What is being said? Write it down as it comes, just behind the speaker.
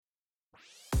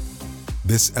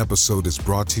This episode is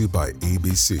brought to you by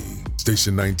ABC.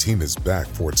 Station 19 is back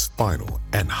for its final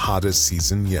and hottest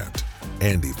season yet.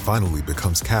 Andy finally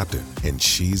becomes captain, and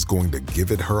she's going to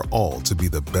give it her all to be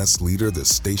the best leader the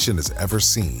station has ever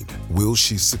seen. Will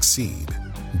she succeed?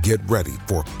 Get ready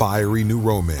for fiery new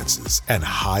romances and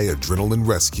high adrenaline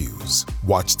rescues.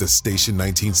 Watch the Station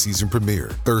 19 season premiere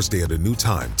Thursday at a new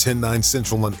time, 10/9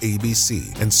 Central on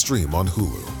ABC, and stream on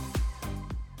Hulu.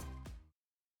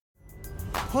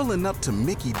 Pulling up to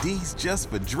Mickey D's just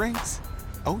for drinks?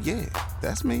 Oh yeah,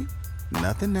 that's me.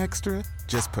 Nothing extra,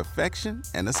 just perfection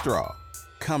and a straw.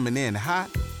 Coming in hot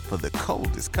for the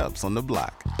coldest cups on the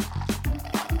block.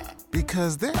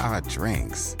 Because there are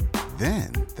drinks.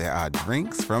 Then there are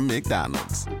drinks from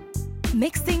McDonald's.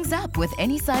 Mix things up with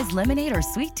any size lemonade or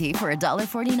sweet tea for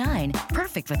 $1.49.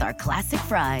 Perfect with our classic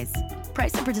fries.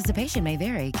 Price and participation may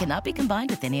vary. Cannot be combined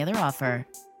with any other offer.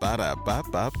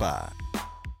 Ba-da-ba-ba-ba.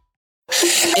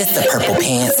 It's the Purple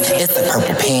Pants, it's the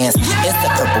Purple Pants, it's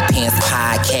the Purple Pants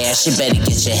podcast. You better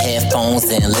get your headphones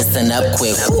and listen up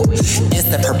quick. Woo. It's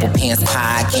the Purple Pants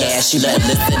podcast. You better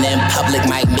listen in public,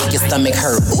 might make your stomach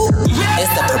hurt. Woo.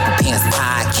 It's the Purple Pants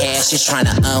podcast. You're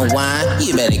trying to unwind,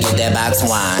 you better get that box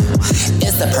wine.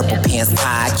 It's the Purple Pants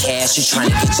podcast. You're trying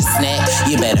to get your snack,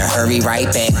 you better hurry right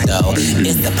back though.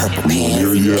 It's the Purple Pants,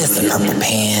 it's the Purple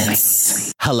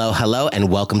Pants. Hello, and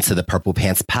welcome to the Purple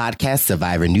Pants Podcast,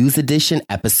 Survivor News Edition,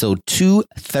 episode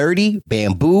 230,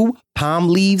 Bamboo, Palm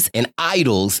Leaves, and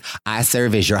Idols. I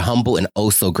serve as your humble and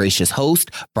oh so gracious host,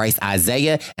 Bryce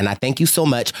Isaiah, and I thank you so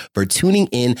much for tuning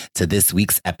in to this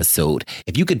week's episode.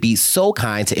 If you could be so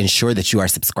kind to ensure that you are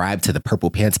subscribed to the Purple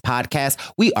Pants Podcast,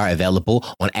 we are available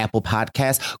on Apple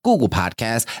Podcasts, Google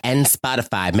Podcasts, and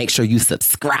Spotify. Make sure you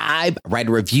subscribe, write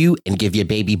a review, and give your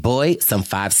baby boy some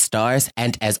 5 stars.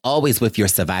 And as always with your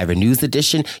Survivor News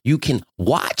Edition, you can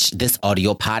watch this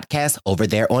audio podcast over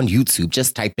there on YouTube.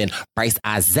 Just type in Bryce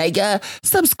Isaiah,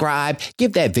 subscribe,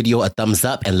 give that video a thumbs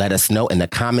up, and let us know in the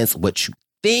comments what you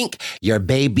think. Your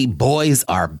baby boys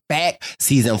are back.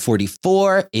 Season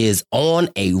 44 is on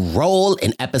a roll,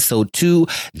 and episode 2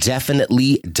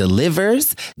 definitely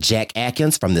delivers. Jack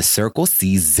Atkins from The Circle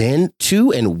season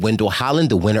 2 and Wendell Holland,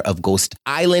 the winner of Ghost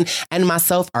Island, and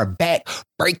myself are back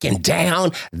breaking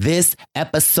down this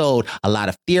episode. A lot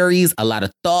of theories, a lot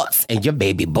of thoughts, and your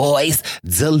baby boys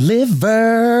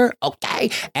deliver.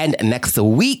 Okay. And next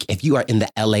week, if you are in the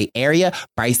LA area,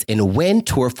 Bryce and Wen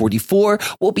Tour 44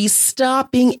 will be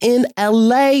stopping in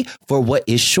LA for what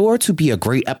is sure to be a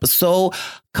great episode.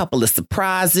 Couple of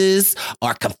surprises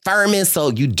are confirming, so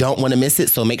you don't want to miss it.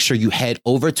 So make sure you head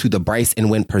over to the Bryce and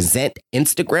Wen Present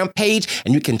Instagram page,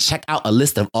 and you can check out a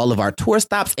list of all of our tour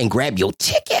stops and grab your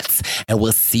tickets. And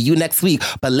we'll see you next week.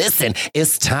 But listen,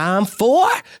 it's time for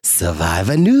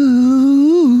Survivor News.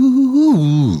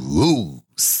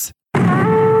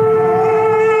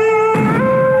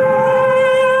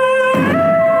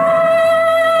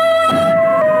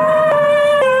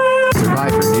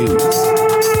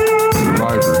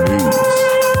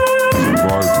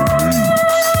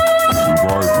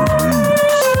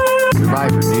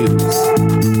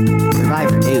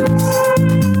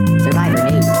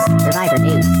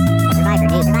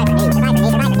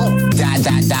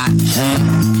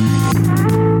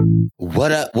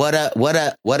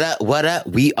 What up?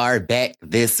 We are back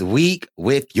this week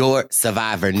with your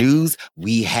Survivor News.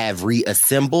 We have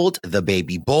reassembled the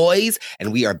baby boys,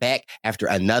 and we are back after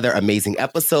another amazing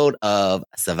episode of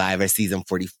Survivor Season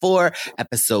 44,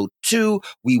 Episode 2.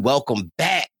 We welcome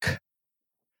back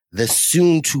the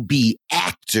soon-to-be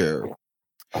actor,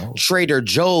 Trader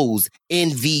Joe's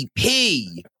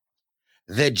MVP,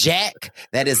 the Jack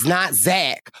that is not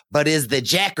Zach, but is the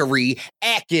Jackery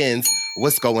Atkins.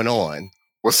 What's going on?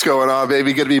 What's going on,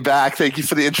 baby? Good to be back. Thank you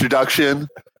for the introduction.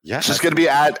 Yeah, just going to be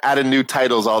adding new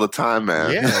titles all the time,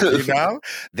 man. Yeah, you know,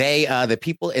 the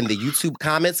people in the YouTube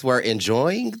comments were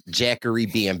enjoying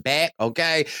Jackery being back.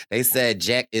 Okay, they said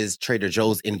Jack is Trader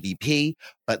Joe's MVP,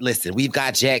 but listen, we've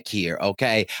got Jack here.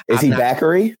 Okay, is he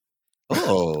Backery?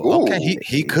 Oh, okay.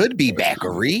 He could be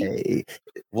Backery. Hey.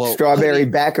 Well, Strawberry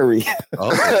Backery.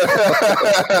 Oh,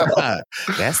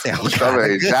 that sounds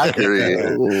Strawberry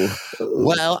Backery.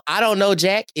 Well, I don't know.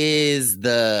 Jack has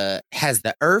the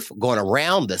Earth going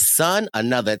around the sun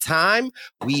another time.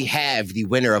 We have the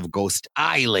winner of Ghost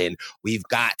Island. We've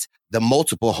got the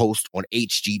multiple host on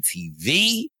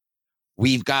HGTV.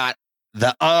 We've got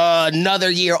the another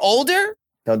year older.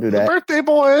 Don't do that. The birthday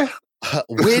boy.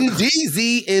 Win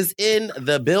DZ is in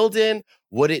the building.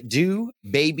 What it do,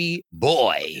 baby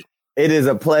boy? It is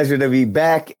a pleasure to be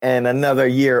back and another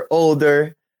year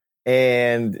older.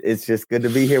 And it's just good to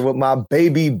be here with my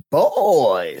baby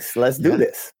boys. Let's do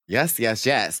this.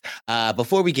 Yes.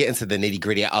 Before we get into the nitty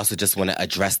gritty, I also just want to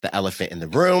address the elephant in the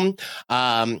room.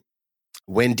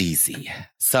 Wendeezy.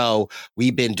 So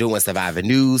we've been doing Survivor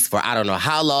News for I don't know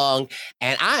how long,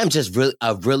 and I am just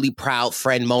a really proud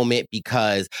friend moment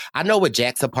because I know what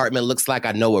Jack's apartment looks like.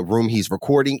 I know what room he's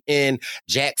recording in.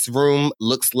 Jack's room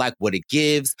looks like what it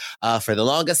gives. For the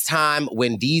longest time,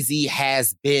 Wendeezy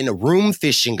has been room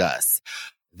fishing us.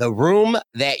 The room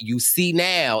that you see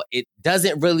now, it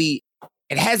hasn't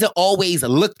always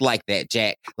looked like that,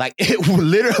 Jack. Like, it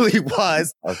literally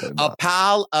was a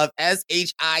pile of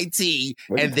SHIT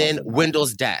and then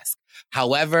Wendell's desk.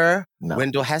 However,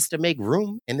 Wendell has to make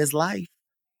room in his life.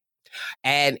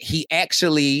 And he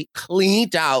actually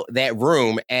cleaned out that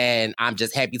room. And I'm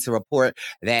just happy to report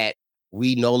that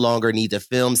we no longer need to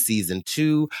film season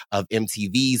 2 of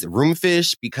MTV's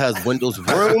Roomfish because Wendell's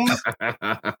room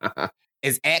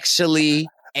is actually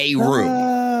a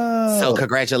room. So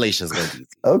congratulations, Wendeezy.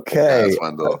 Okay.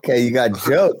 Okay, you got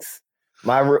jokes.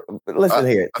 Listen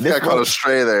here. I think I caught a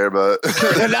stray there, but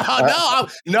I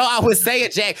was saying,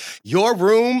 Jack, your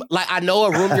room, like I know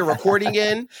a room you're recording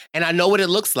in, and I know what it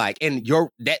looks like, and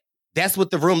that's what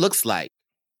the room looks like.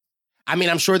 I mean,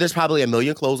 I'm sure there's probably a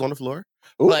million clothes on the floor,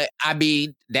 but I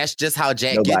mean, that's just how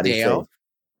Jack get down.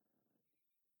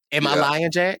 Am I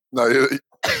lying, Jack? No,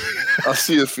 I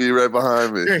see your feet right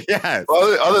behind me. Yes.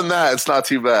 Other than that, it's not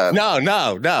too bad.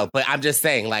 No. But I'm just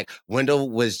saying, like, Wendell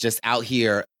was just out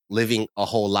here living a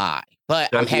whole lie.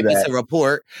 But I'm happy to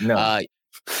report.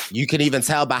 You can even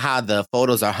tell by how the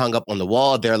photos are hung up on the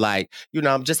wall. They're like,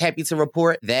 I'm just happy to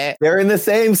report that they're in the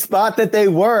same spot that they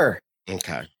were.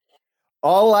 Okay.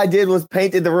 All I did was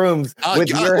painted the rooms with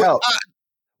your help.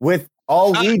 With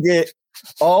all we did,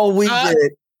 all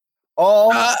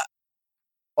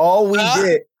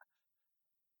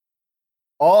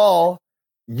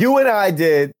you and I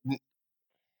did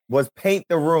was paint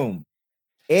the room.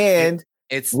 And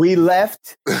we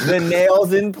left the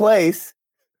nails in place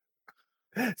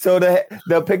so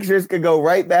the pictures could go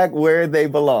right back where they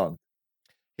belong.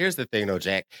 Here's the thing, though,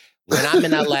 Jack. When I'm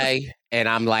in LA and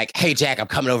I'm like, hey, Jack, I'm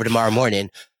coming over tomorrow morning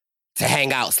to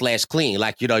hang out / clean.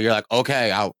 Like, you're like,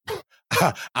 okay, I'll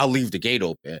leave the gate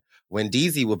open.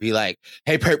 Wendeezy would be like,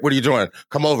 hey, Pip, what are you doing?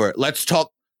 Come over. Let's talk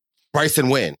Bryson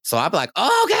win. So I'm like,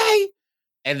 oh, okay.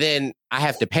 And then I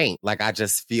have to paint. Like, I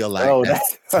just feel like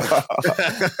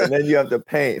and then you have to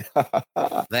paint.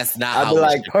 That's not I'd how be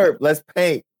like, Perp, let's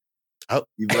paint. Oh.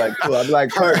 You'd be like, cool. I'd be like,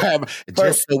 Perp.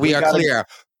 Just so we are clear,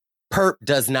 Perp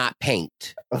does not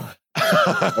paint.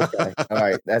 Okay. All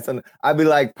right. I'd be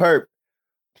like, Perp,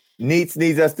 Neats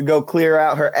needs us to go clear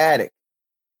out her attic.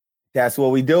 That's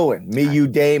what we doing. Me, you,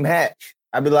 Dame Hatch.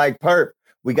 I'd be like, Perp,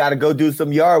 we got to go do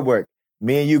some yard work.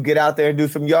 Me and you get out there and do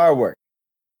some yard work.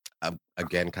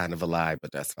 Again, kind of a lie,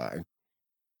 but that's fine.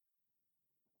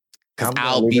 Because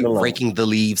I'll be raking the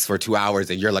leaves for 2 hours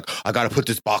and you're like, I got to put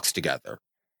this box together.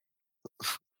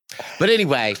 But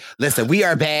anyway, listen, we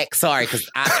are back. Sorry,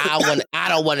 because I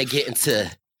don't want to get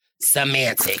into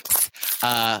semantics.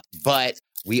 But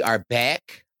we are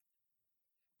back.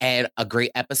 And a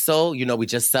great episode. We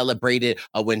just celebrated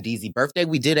a Wendeezy birthday.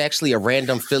 We did actually a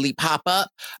random Philly pop-up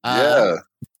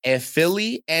in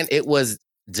Philly, and it was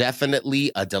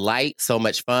definitely a delight. So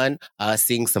much fun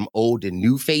seeing some old and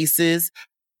new faces.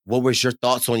 What was your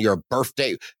thoughts on your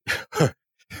birthday?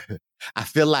 I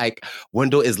feel like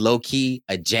Wendell is low-key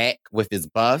a Jack with his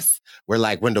buffs. We're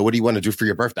like, Wendell, what do you want to do for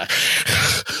your birthday?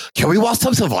 Can we watch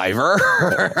some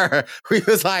Survivor? We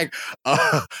was like,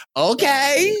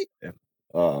 okay.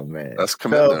 Oh, man. That's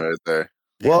commitment right there.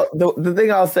 Well, the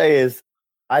thing I'll say is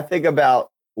I think about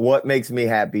what makes me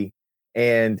happy.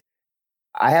 And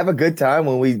I have a good time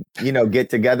when we, get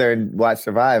together and watch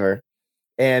Survivor.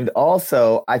 And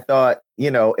also, I thought,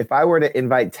 if I were to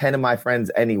invite 10 of my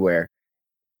friends anywhere,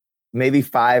 maybe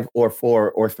 5 or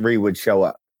 4 or 3 would show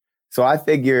up. So I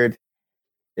figured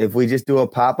if we just do a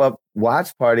pop-up watch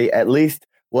party, at least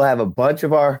we'll have a bunch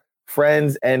of our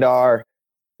friends and our,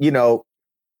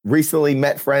 recently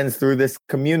met friends through this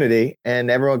community,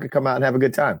 and everyone could come out and have a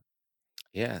good time.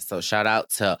 Yeah, so shout out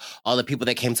to all the people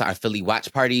that came to our Philly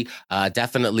watch party.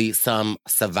 Definitely some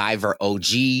Survivor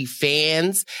OG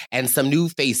fans and some new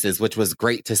faces, which was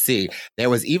great to see.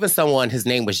 There was even someone, his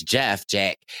name was Jeff,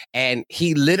 Jack, and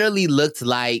he literally looked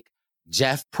like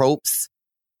Jeff Probst's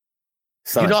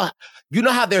son. You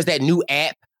know how there's that new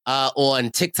app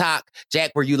on TikTok,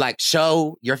 Jack, where you like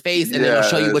show your face and then it'll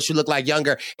show you what you look like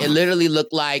younger. It literally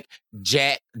looked like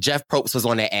Jeff Probst was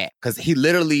on that app because he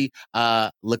literally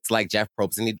looked like Jeff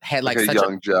Probst, and he had like such a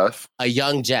young Jeff. A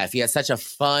young Jeff. He had such a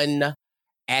fun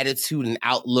attitude and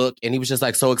outlook. And he was just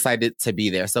like so excited to be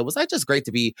there. So it was like just great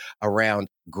to be around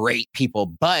great people.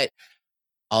 But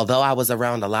although I was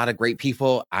around a lot of great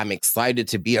people, I'm excited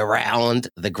to be around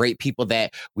the great people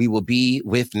that we will be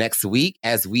with next week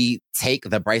as we take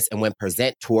the Bryce and Wynn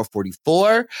Present Tour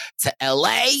 44 to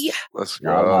LA. Let's Oh,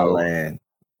 my go. land.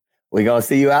 We gonna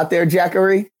see you out there,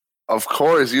 Jackery? Of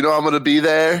course. You know I'm going to be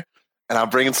there, and I'm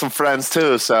bringing some friends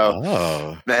too. So,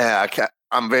 Oh. man,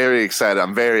 I'm very excited.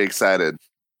 I'm very excited.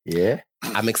 Yeah.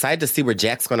 I'm excited to see where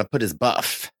Jack's going to put his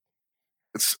buff.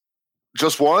 It's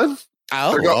just one?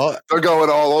 Oh, They're going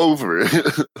all over.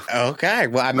 okay.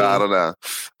 Well, I mean, I don't know.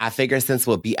 I figure since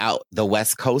we'll be out the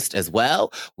West Coast as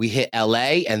well, we hit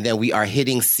LA and then we are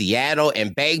hitting Seattle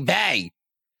and Bay Bay.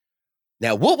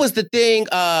 Now, what was the thing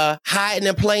hiding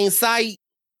in plain sight?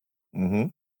 Mm-hmm.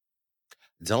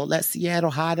 Don't let Seattle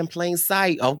hide in plain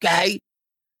sight, okay?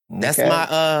 That's Okay.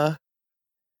 my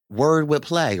word with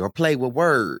play or play with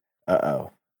word.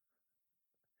 Uh-oh.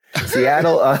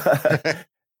 Seattle,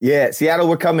 yeah, Seattle,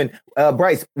 we're coming.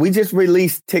 Bryce, we just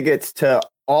released tickets to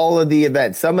all of the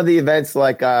events. Some of the events,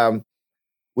 like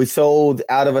we sold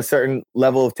out of a certain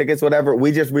level of tickets, whatever.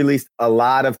 We just released a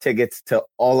lot of tickets to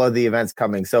all of the events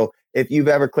coming. So if you've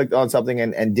ever clicked on something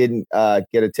and didn't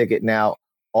get a ticket now,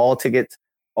 all tickets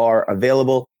are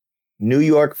available. New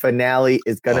York finale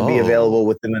is going to be available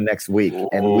within the next week,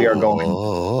 and we are going.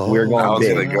 We're I going was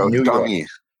big. going to go New York. dummy.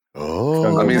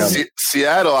 Oh, I mean, Dummy.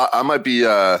 Seattle, I might be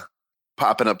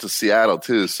popping up to Seattle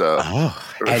too. So,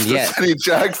 and if yet, there's any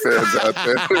Jack fans out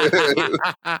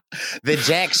there. the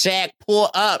Jack Shack pull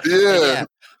up. Yeah.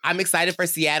 I'm excited for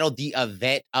Seattle. The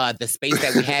event, the space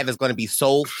that we have is going to be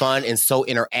so fun and so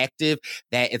interactive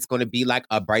that it's going to be like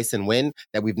a Bryce and Wynn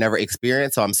that we've never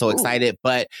experienced. So I'm so excited.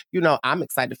 But, I'm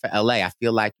excited for LA. I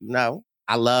feel like,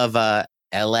 I love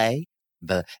LA.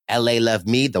 The LA love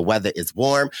me. The weather is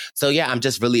warm. So, yeah, I'm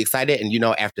just really excited. And,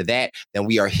 after that, then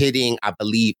we are hitting, I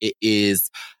believe it is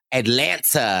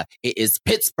Atlanta. It is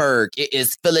Pittsburgh. It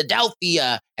is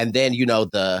Philadelphia. And then,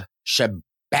 the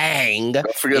bang.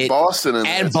 Don't forget Boston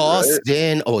and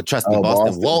Boston. Right? Oh, trust me,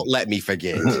 Boston won't let me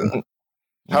forget.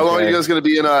 How long are you guys going to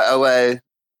be in LA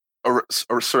or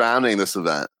surrounding this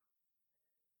event?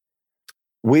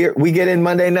 We get in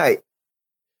Monday night.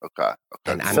 Okay.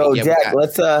 And So Jack,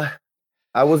 let's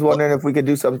I was wondering if we could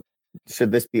do some.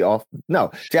 Should this be off?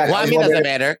 No, Jack. Well, I mean, it doesn't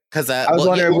matter because I was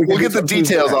wondering if we we'll could get the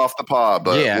details off the pod,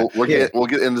 but we'll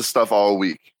get into stuff all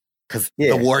week because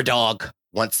the War Dog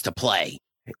wants to play.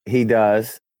 He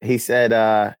does. He said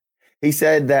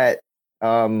that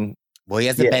well, he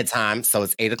has a bedtime, so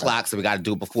it's 8:00, so we got to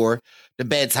do it before the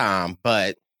bedtime.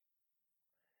 But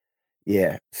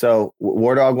yeah, so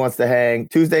War Dog wants to hang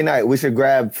Tuesday night. We should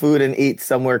grab food and eat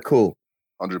somewhere cool.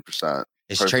 100%.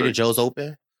 Is Trader Joe's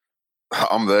open?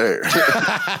 I'm there.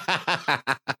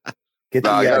 Get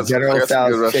the General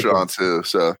Tso's good restaurant too.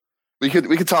 So we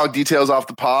could talk details off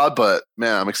the pod, but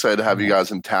man, I'm excited to have you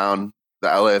guys in town. The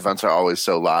LA events are always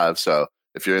so live, so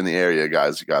if you're in the area,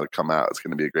 guys, you got to come out. It's going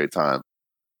to be a great time.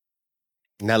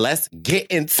 Now let's get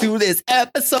into this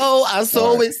episode. I'm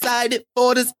so excited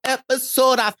for this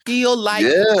episode. I feel like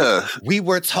we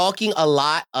were talking a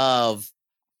lot of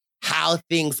how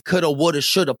things coulda, woulda,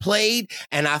 shoulda played,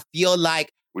 and I feel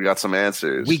like we got some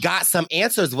answers.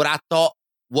 What I thought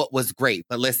what was great.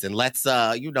 But listen, let's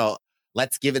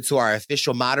let's give it to our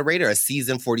official moderator of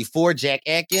season 44, Jack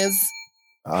Atkins.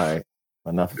 All right.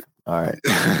 Enough. All right.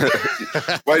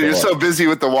 Well, you're so busy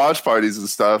with the watch parties and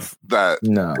stuff that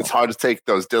it's hard to take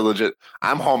those diligent.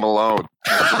 I'm home alone.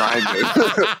 I'm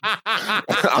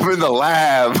in the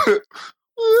lab.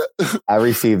 I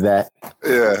received that.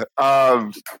 Yeah.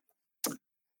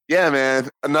 Yeah, man.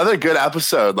 Another good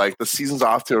episode. Like the season's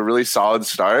off to a really solid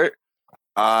start.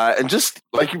 And just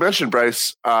like you mentioned,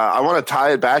 Bryce, I want to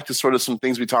tie it back to sort of some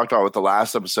things we talked about with the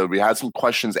last episode. We had some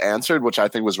questions answered, which I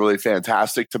think was really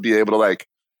fantastic to be able to like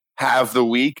have the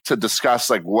week to discuss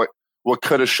like what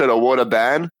coulda, shoulda, woulda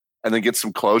been, and then get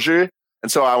some closure.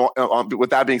 And so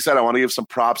with that being said, I want to give some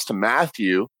props to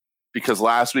Matthew because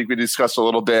last week we discussed a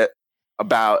little bit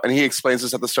about, and he explains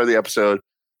this at the start of the episode.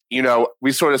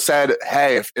 We sort of said,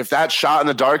 hey, if that shot in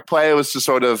the dark play was to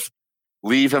sort of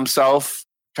leave himself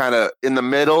kind of in the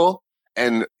middle,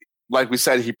 and like we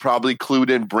said, he probably clued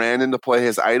in Brandon to play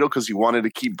his idol because he wanted to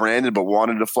keep Brandon, but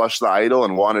wanted to flush the idol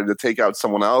and wanted to take out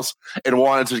someone else and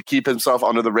wanted to keep himself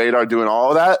under the radar doing all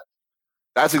of that.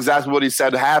 That's exactly what he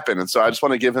said happened. And so I just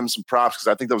want to give him some props because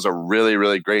I think that was a really,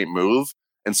 really great move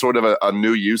and sort of a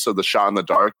new use of the shot in the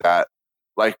dark that,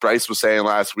 like Bryce was saying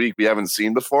last week, we haven't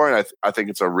seen before. And I think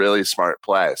it's a really smart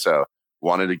play. So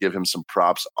wanted to give him some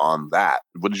props on that.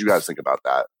 What did you guys think about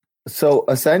that? So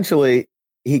essentially,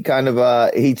 he kind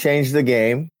of he changed the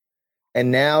game,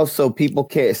 and now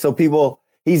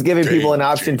he's giving people an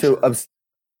option to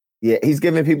he's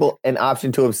giving people an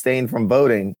option to abstain from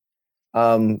voting,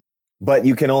 but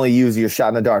you can only use your shot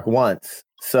in the dark once.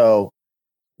 So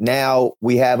now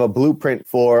we have a blueprint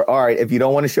for, all right, if you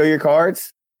don't want to show your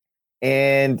cards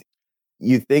and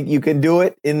you think you can do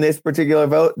it in this particular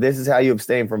vote, this is how you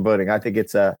abstain from voting. I think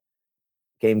it's a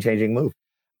game-changing move.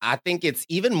 I think it's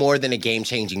even more than a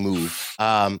game-changing move.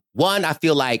 One, I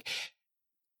feel like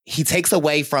he takes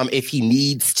away from if he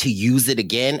needs to use it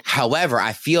again. However,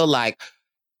 I feel like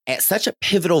at such a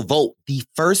pivotal vote, the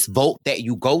first vote that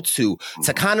you go to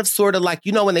kind of sort of like,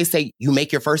 when they say you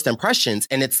make your first impressions,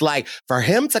 and it's like for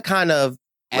him to kind of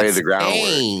lay the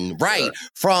groundwork, right,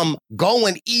 from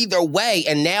going either way,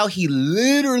 and now he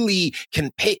literally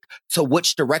can pick to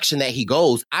which direction that he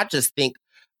goes. I just think,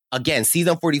 again,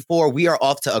 season 44, we are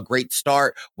off to a great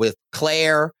start with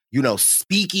Claire,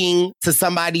 speaking to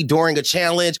somebody during a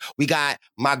challenge. We got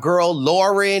my girl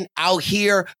Lauren out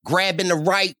here grabbing the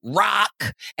right rock.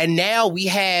 And now we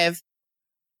have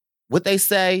what they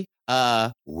say,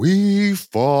 we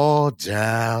fall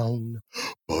down,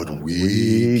 but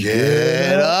we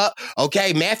get up.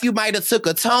 Okay, Matthew might have took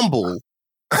a tumble.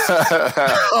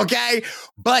 Okay,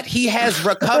 but he has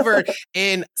recovered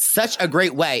in such a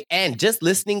great way. And just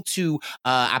listening to,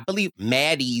 I believe,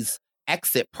 Maddie's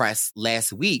exit press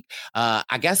last week,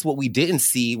 I guess what we didn't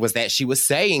see was that she was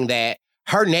saying that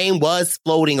her name was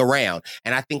floating around.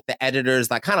 And I think the editors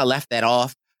kind of left that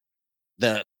off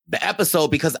the episode,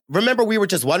 because remember, we were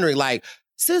just wondering,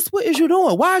 sis, what is you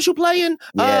doing? Why is you playing?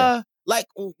 Yeah.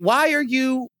 Why are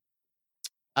you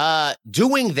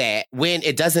doing that when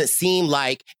it doesn't seem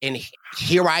like, and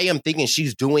here I am thinking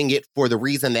she's doing it for the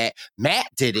reason that Matt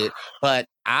did it. But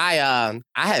I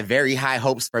had very high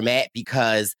hopes for Matt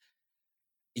because,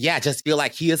 I just feel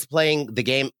like he is playing the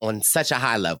game on such a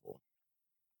high level.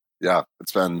 Yeah,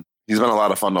 he's been a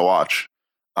lot of fun to watch.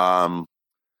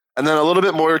 And then a little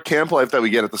bit more camp life that we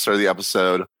get at the start of the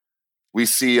episode. We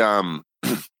see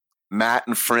Matt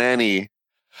and Franny,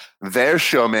 their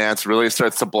showmance really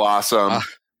starts to blossom.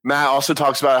 Matt also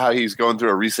talks about how he's going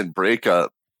through a recent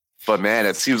breakup. But man,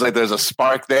 it seems like there's a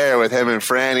spark there with him and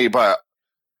Franny,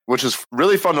 which is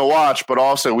really fun to watch. But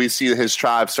also we see his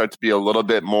tribe start to be a little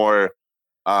bit more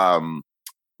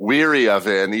weary of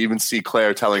it. And you even see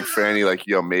Claire telling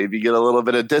Franny, maybe get a little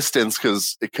bit of distance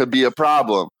because it could be a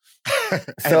problem. And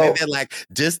then they're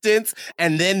distance,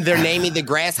 and then they're naming the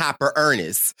grasshopper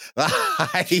Ernest.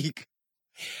 I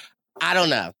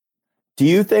don't know. Do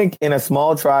you think in a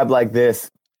small tribe like this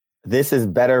is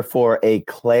better for a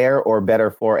Claire or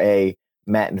better for a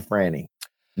Matt and Franny?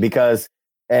 Because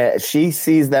she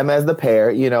sees them as the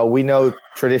pair. We know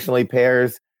traditionally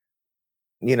pairs,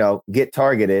 get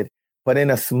targeted. But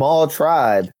in a small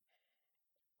tribe,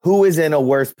 who is in a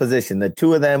worse position, the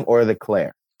two of them or the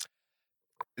Claire?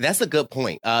 That's a good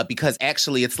point, because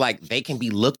actually it's they can be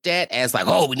looked at as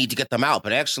oh, we need to get them out.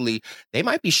 But actually, they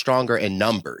might be stronger in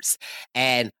numbers.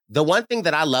 And the one thing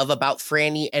that I love about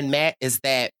Franny and Matt is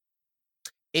that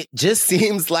it just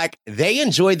seems like they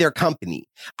enjoy their company.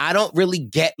 I don't really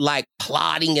get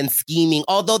plotting and scheming,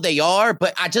 although they are,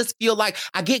 but I just feel like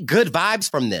I get good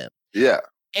vibes from them. Yeah.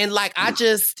 And I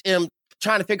just am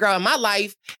trying to figure out in my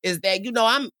life is that,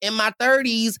 I'm in my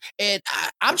 30s and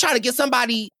I'm trying to get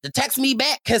somebody to text me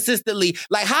back consistently.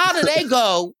 How do they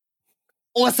go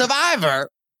on Survivor?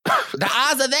 The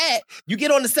odds of that, you get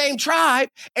on the same tribe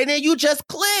and then you just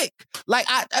click.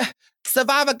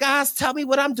 Survivor guys, tell me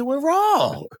what I'm doing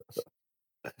wrong.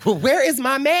 Where is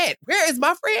my Matt? Where is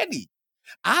my Franny?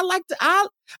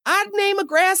 I'd name a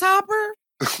grasshopper.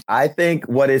 I think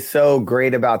what is so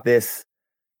great about this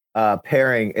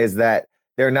pairing is that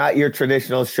they're not your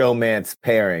traditional showmance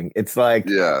pairing. It's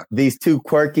these two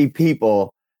quirky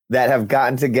people that have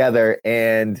gotten together.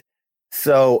 And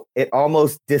so it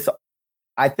almost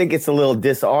I think it's a little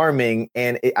disarming,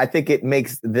 and I think it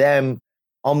makes them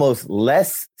almost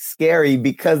less scary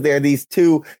because they're these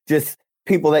two just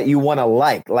people that you want to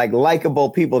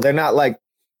likable people. They're not the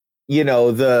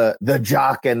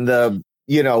jock and the,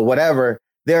 whatever.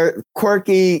 They're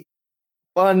quirky,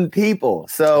 fun people.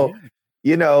 So,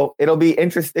 it'll be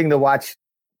interesting to watch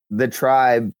the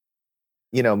tribe,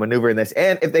 maneuver in this.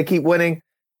 And if they keep winning,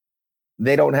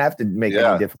 they don't have to make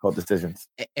any difficult decisions.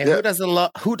 And who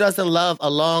doesn't love a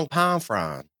long palm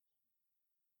frond?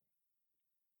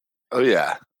 Oh,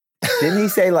 yeah. Didn't he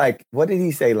say what did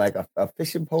he say? A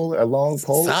fishing pole or a long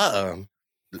pole? Something.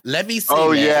 Let me see.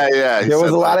 Oh, yeah. There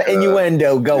was a lot of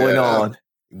innuendo going on.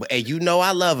 And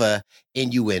I love a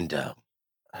innuendo.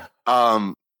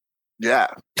 Yeah.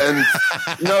 And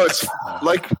no, it's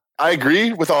I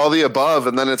agree with all the above.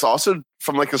 And then it's also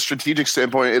from like a strategic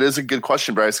standpoint, it is a good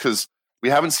question, Bryce, because we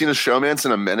haven't seen a showmance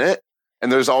in a minute.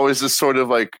 And there's always this sort of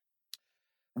like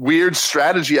weird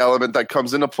strategy element that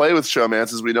comes into play with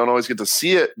showmances. We don't always get to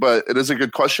see it, but it is a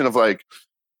good question of like,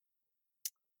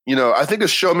 you know, I think a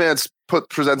showmance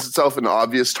presents itself an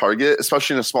obvious target,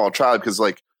 especially in a small tribe, because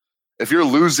like if you're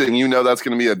losing, you know that's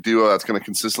going to be a duo that's going to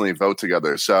consistently vote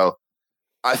together. So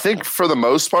I think for the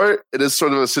most part, it is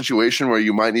sort of a situation where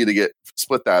you might need to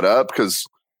split that up, because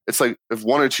it's like if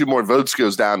one or two more votes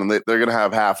goes down and they're going to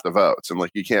have half the votes and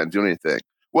like you can't do anything.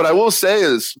 What I will say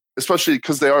is, especially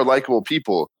because they are likable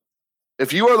people,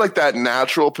 if you are like that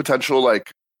natural potential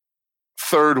like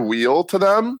third wheel to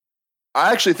them,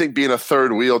 I actually think being a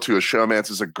third wheel to a showmance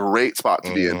is a great spot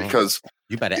to be in, because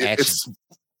you better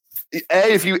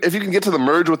if you can get to the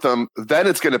merge with them, then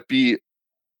it's going to be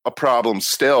a problem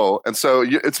still. And so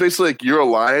it's basically like your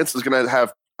alliance is going to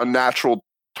have a natural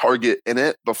target in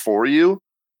it before you.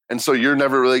 And so you're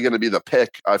never really going to be the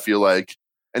pick, I feel like.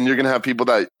 And you're going to have people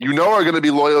that you know are going to be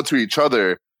loyal to each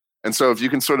other. And so if you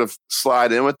can sort of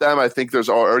slide in with them, I think there's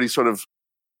already sort of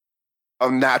a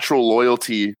natural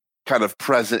loyalty kind of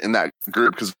present in that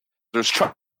group, because there's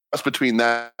trust between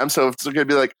them. So if it's going to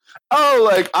be like, oh,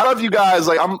 like, I love you guys.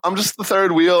 Like, I'm just the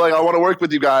third wheel. Like, I want to work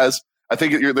with you guys. I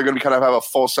think they're going to kind of have a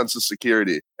full sense of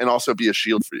security and also be a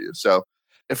shield for you. So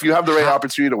if you have the right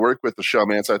opportunity to work with the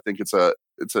showmance, I think it's an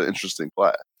interesting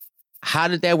play. How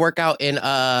did that work out in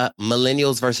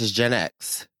Millennials versus Gen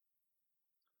X?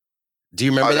 Do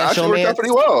you remember that show, man? Worked out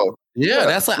pretty well. Yeah,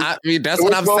 that's what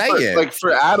I'm saying. Like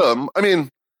for Adam, in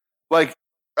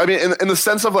the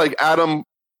sense of like Adam,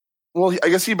 well, I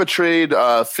guess he betrayed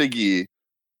Figgy,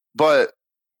 but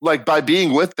like by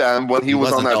being with them when he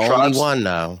was on that tribe one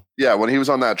now. Yeah, when he was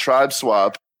on that tribe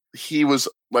swap, he was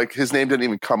like his name didn't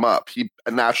even come up. He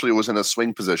naturally was in a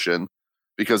swing position,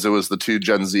 because it was the two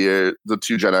Gen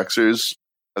Xers.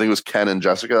 I think it was Ken and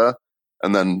Jessica,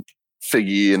 and then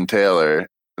Figgy and Taylor.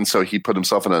 And so he put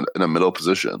himself in a middle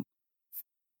position.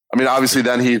 I mean, obviously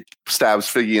then he stabs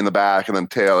Figgy in the back, and then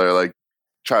Taylor like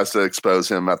tries to expose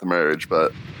him at the marriage,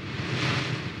 but...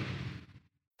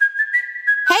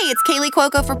 Hey, it's Kaylee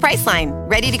Cuoco for Priceline.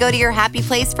 Ready to go to your happy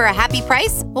place for a happy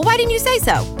price? Well, why didn't you say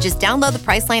so? Just download the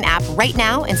Priceline app right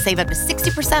now and save up to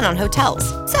 60% on hotels.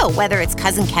 So whether it's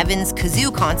Cousin Kevin's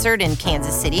Kazoo Concert in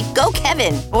Kansas City, go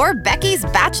Kevin, or Becky's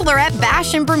Bachelorette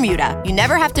Bash in Bermuda, you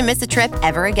never have to miss a trip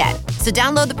ever again. So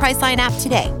download the Priceline app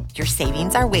today. Your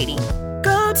savings are waiting.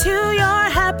 Go to your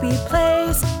happy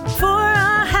place for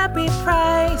a happy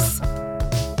price.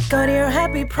 Go to your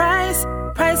happy price,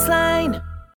 Priceline.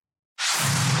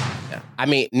 I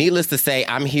mean, needless to say,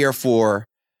 I'm here for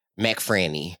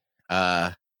McFranny.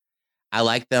 I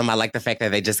like them. I like the fact that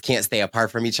they just can't stay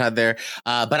apart from each other.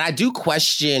 But I do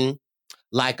question,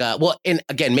 like, and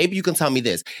again, maybe you can tell me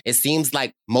this. It seems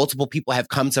like multiple people have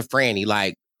come to Franny,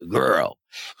 like, girl.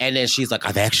 And then she's like,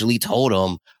 I've actually told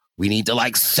them we need to,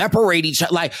 like, separate each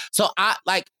other. Like, so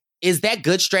is that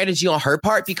good strategy on her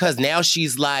part? Because now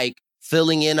she's, like,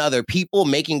 filling in other people,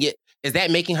 is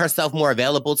that making herself more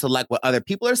available to like what other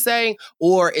people are saying,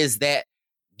 or is that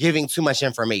giving too much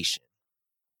information?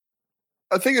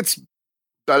 I think it's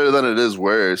better than it is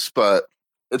worse, but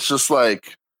it's just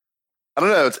like, I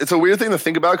don't know. It's a weird thing to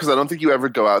think about, because I don't think you ever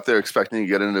go out there expecting to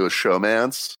get into a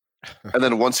showmance. And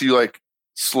then once you like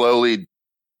slowly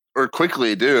or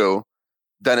quickly do,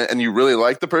 then and you really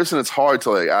like the person, it's hard to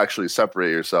like actually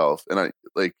separate yourself. And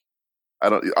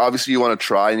obviously you want to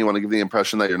try and you want to give the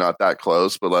impression that you're not that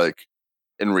close, but like,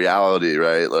 in reality,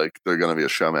 right? Like they're going to be a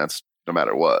showmance no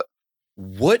matter what.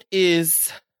 What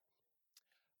is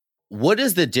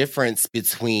the difference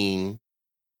between,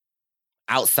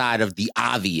 outside of the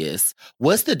obvious,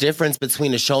 what's the difference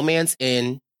between a showmance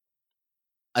and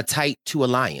a tight 2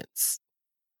 alliance?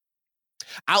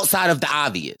 Outside of the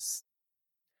obvious.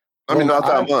 I mean, not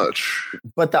that much.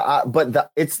 But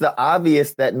it's the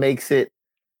obvious that makes it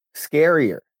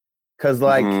scarier. Because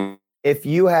like if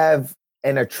you have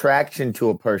an attraction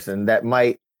to a person that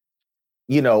might,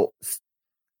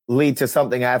 lead to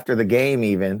something after the game,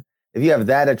 even if you have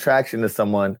that attraction to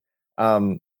someone,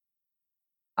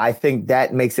 I think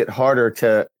that makes it harder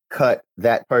to cut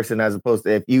that person, as opposed to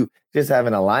if you just have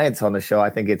an alliance on the show. I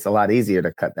think it's a lot easier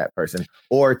to cut that person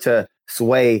or to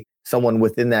sway someone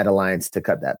within that alliance to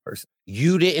cut that person.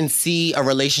 You didn't see a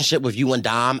relationship with you and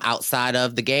Dom outside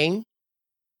of the game?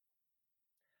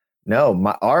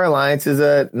 No, our alliance is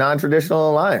a non-traditional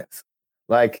alliance.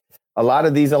 Like a lot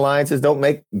of these alliances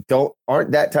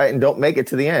aren't that tight and don't make it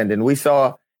to the end. And we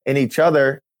saw in each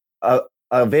other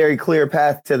a very clear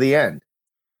path to the end.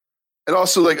 And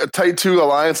also, like, a tight two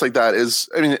alliance like that is,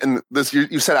 I mean, and this,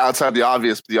 you said outside the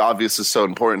obvious, but the obvious is so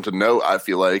important to note, I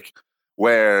feel like,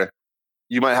 where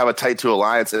you might have a tight two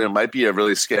alliance and it might be a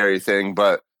really scary thing,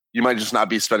 but you might just not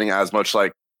be spending as much,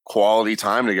 like, quality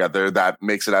time together that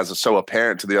makes it as so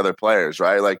apparent to the other players,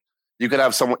 right? Like, you could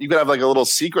have like a little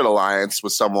secret alliance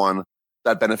with someone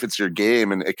that benefits your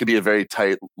game, and it could be a very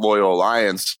tight, loyal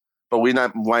alliance, but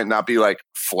might not be, like,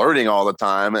 flirting all the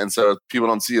time, and so if people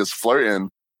don't see us flirting,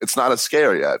 it's not as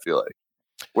scary, I feel like.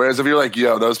 Whereas if you're like,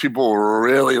 yo, those people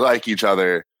really like each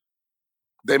other,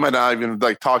 they might not even,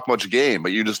 like, talk much game,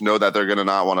 but you just know that they're going to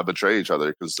not want to betray each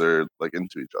other because they're, like,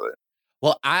 into each other.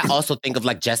 Well, I also think of,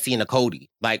 like, Jesse and Cody.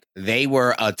 Like, they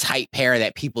were a tight pair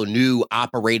that people knew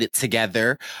operated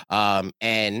together,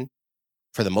 and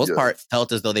for the most part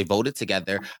felt as though they voted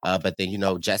together. But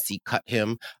then, Jesse cut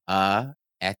him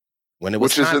when it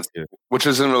was time to. Which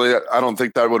isn't really, I don't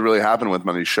think that would really happen with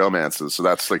many showmances. So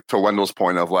that's, like, to Wendell's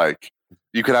point of, like,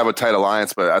 you could have a tight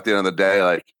alliance, but at the end of the day,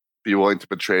 like, be willing to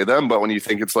betray them. But when you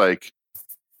think it's, like,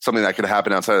 something that could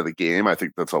happen outside of the game, I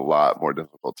think that's a lot more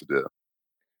difficult to do.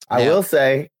 I will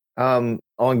say, on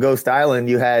Ghost Island,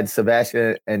 you had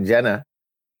Sebastian and Jenna,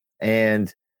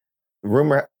 and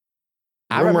rumor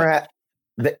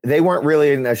they weren't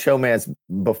really in a showmance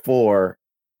before,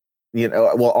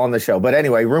 on the show. But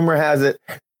anyway, rumor has it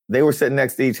they were sitting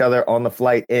next to each other on the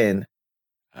flight in,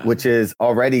 which is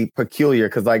already peculiar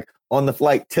because, like, on the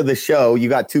flight to the show, you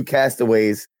got two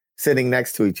castaways sitting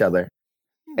next to each other.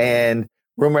 And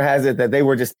rumor has it that they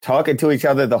were just talking to each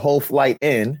other the whole flight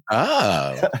in.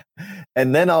 Oh.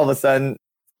 And then all of a sudden,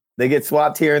 they get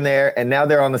swapped here and there, and now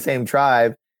they're on the same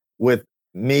tribe with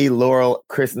me, Laurel,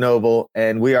 Chris Noble,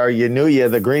 and we are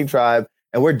Yanuya, the Green Tribe,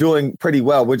 and we're doing pretty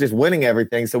well. We're just winning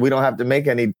everything, so we don't have to make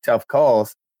any tough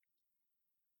calls.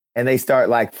 And they start,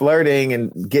 like, flirting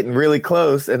and getting really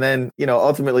close, and then,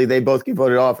 ultimately they both get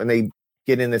voted off, and they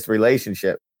get in this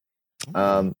relationship,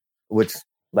 which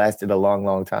lasted a long,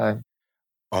 long time.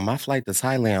 On my flight to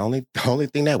Thailand, the only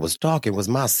thing that was talking was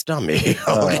my stomach.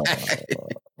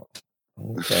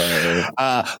 Okay.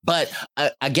 But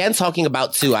again, talking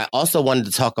about two, I also wanted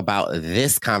to talk about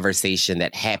this conversation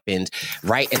that happened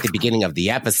right at the beginning of the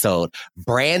episode.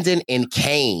 Brandon and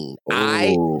Kane. Ooh.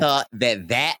 I thought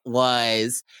that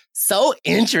was so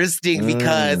interesting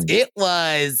because it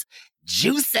was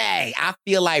juicy. I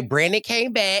feel like Brandon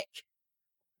came back.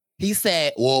 He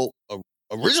said, well,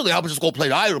 originally I was just going to play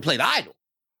the idol.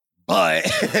 But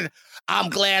I'm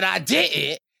glad I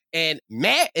didn't. And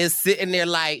Matt is sitting there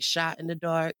like, shot in the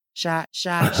dark, shot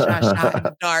in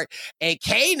the dark. And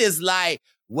Kane is like,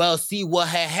 well, see, what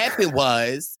had happened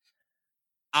was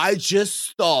I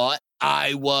just thought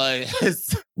I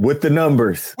was... With the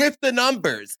numbers.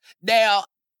 Now,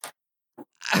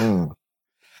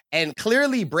 and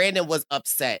clearly Brandon was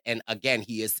upset. And again,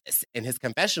 he is, in his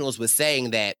confessionals, was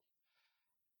saying that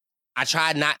I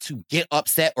tried not to get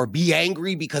upset or be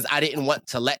angry because I didn't want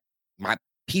to let my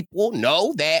people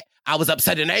know that I was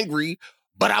upset and angry,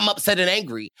 but I'm upset and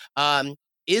angry.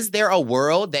 Is there a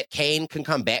world that Kane can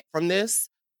come back from this?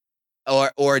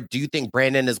 Or do you think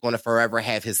Brandon is going to forever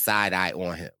have his side eye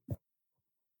on him?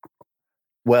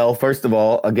 Well, first of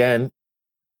all, again,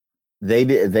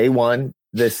 they won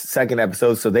this second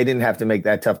episode, so they didn't have to make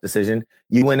that tough decision.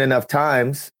 You win enough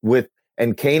times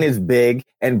and Kane is big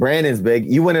and Brandon's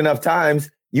big. You win enough times,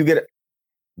 you get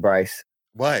Bryce.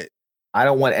 What? I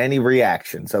don't want any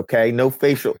reactions, okay? No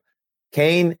facial.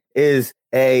 Kane is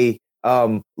a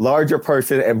larger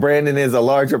person and Brandon is a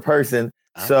larger person.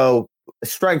 So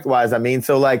strength-wise, I mean.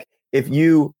 So, like, if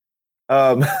you...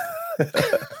 Tell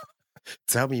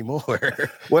me more.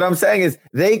 What I'm saying is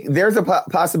there's a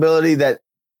possibility that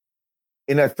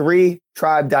in a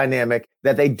 3-tribe dynamic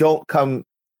that they don't come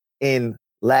in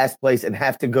last place and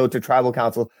have to go to tribal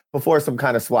council before some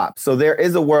kind of swap. So there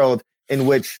is a world in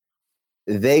which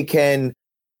they can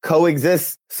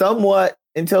coexist somewhat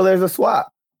until there's a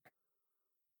swap.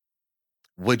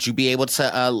 Would you be able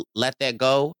to let that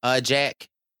go, Jack?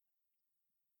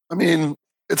 I mean,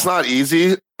 it's not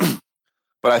easy,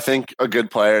 but I think a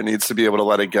good player needs to be able to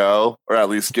let it go, or at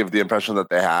least give the impression that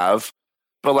they have.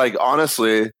 But, like,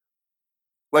 honestly,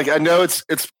 like, I know it's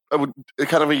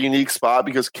kind of a unique spot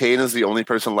because Kane is the only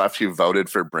person left who voted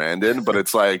for Brandon, but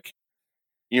it's like,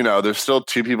 there's still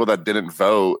 2 people that didn't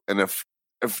vote, and if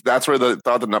that's where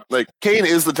Kane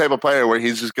is the type of player where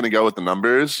he's just going to go with the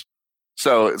numbers.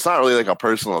 So it's not really like a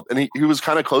personal, and he was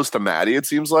kind of close to Maddie, it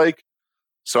seems like.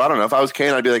 So I don't know, if I was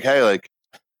Kane, I'd be like, hey, like,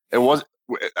 I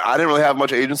didn't really have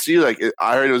much agency. Like,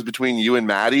 I heard it was between you and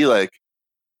Maddie. Like,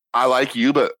 I like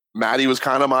you, but Maddie was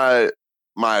kind of my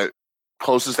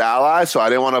closest ally, so I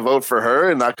didn't want to vote for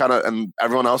her, and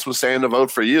everyone else was saying to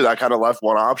vote for you. That kind of left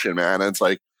one option, man. And it's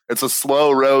like it's a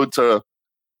slow road to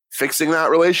fixing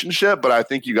that relationship, but I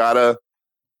think you gotta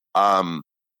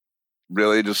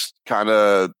really just kind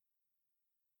of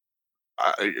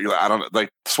I don't like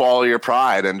swallow your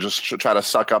pride and just try to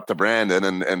suck up to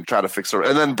Brandon and try to fix her.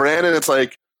 And then Brandon, it's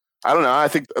like I don't know. I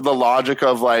think the logic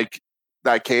of like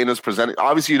that Kane is presenting.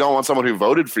 Obviously, you don't want someone who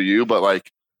voted for you, but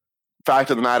like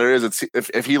fact of the matter is, it's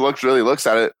if he really looks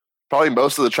at it, probably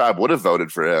most of the tribe would have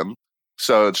voted for him.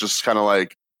 So it's just kind of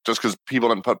like just because people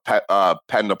didn't put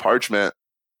pen to parchment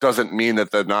doesn't mean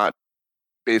that they're not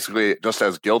basically just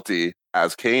as guilty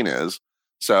as Kane is.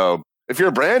 So if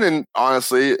you're Brandon,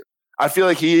 honestly, I feel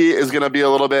like he is going to be a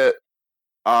little bit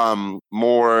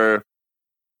more.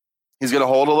 He's going to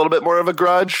hold a little bit more of a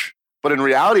grudge. But in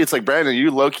reality, it's like, Brandon, you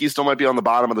low-key still might be on the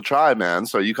bottom of the tribe, man.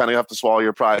 So you kind of have to swallow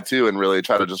your pride too and really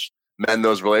try to just mend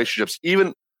those relationships.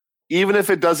 Even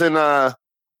if it doesn't, I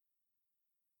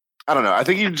don't know. I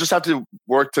think you just have to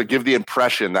work to give the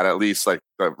impression that at least like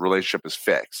the relationship is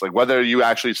fixed. Like whether you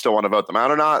actually still want to vote them out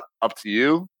or not, up to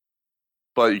you.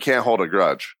 But you can't hold a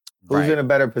grudge. Who's in a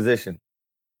better position?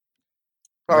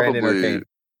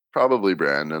 Probably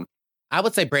Brandon. I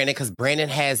would say Brandon because Brandon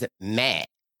has Matt.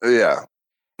 Yeah.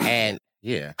 And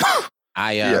yeah,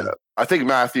 I think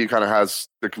Matthew kind of has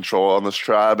the control on this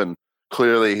tribe, and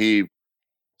clearly he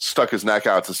stuck his neck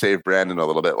out to save Brandon a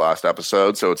little bit last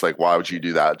episode. So it's like, why would you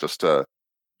do that just to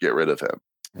get rid of him?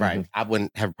 Right. Mm-hmm. I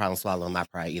wouldn't have a problem swallowing my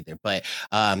pride either. But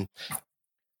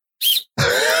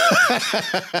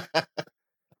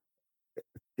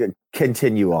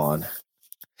continue on.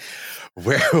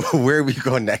 Where we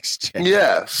go next, Jack?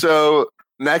 Yeah. So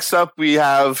next up we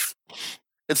have.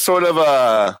 It's sort of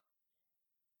a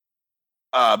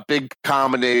big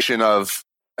combination of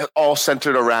all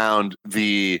centered around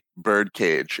the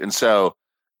birdcage. And so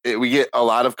we get a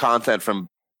lot of content from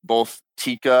both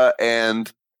Tika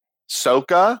and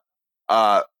Soka.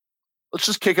 Let's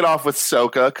just kick it off with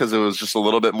Soka because it was just a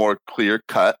little bit more clear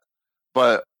cut.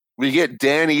 But we get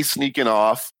Danny sneaking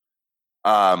off,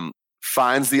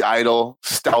 finds the idol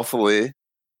stealthily,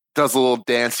 does a little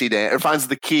dancey dance, or finds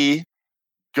the key,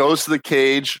 goes to the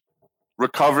cage,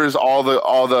 recovers all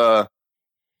the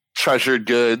treasured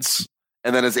goods,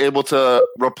 and then is able to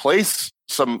replace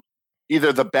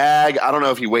either the bag. I don't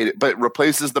know if he waited, but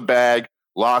replaces the bag,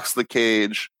 locks the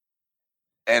cage,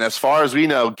 and as far as we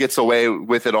know, gets away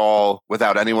with it all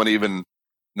without anyone even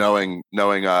knowing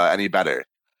any better.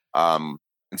 And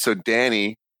so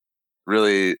Danny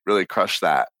really, really crushed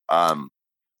that.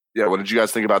 What did you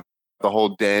guys think about the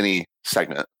whole Danny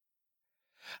segment?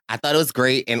 I thought it was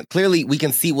great. And clearly we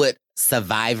can see what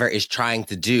Survivor is trying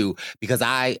to do because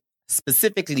I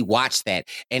specifically watched that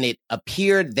and it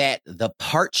appeared that the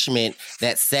parchment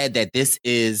that said that this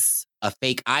is a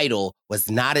fake idol was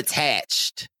not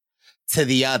attached to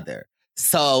the other.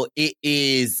 So it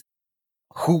is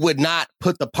who would not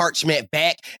put the parchment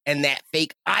back and that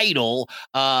fake idol.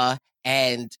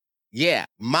 And yeah,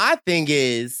 my thing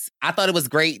is, I thought it was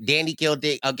great. Danny killed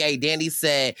it. Okay, Danny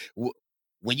said,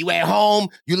 when you at home,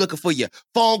 you looking for your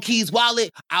phone, keys, wallet.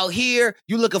 Out here,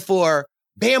 you looking for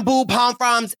bamboo, palm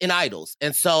fronds, and idols.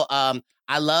 And so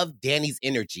I love Danny's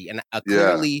energy. And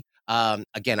clearly,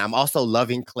 again, I'm also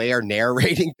loving Claire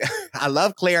narrating. I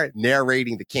love Claire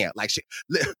narrating the camp. Like,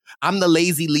 I'm the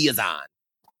lazy liaison,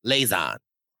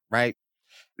 right?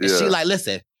 And she like,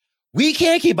 listen, we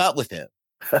can't keep up with him.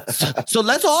 So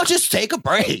let's all just take a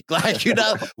break. Like,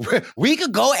 we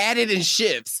could go at it in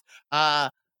shifts.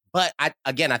 But I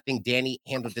think Danny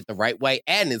handled it the right way.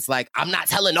 And it's like, I'm not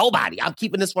telling nobody. I'm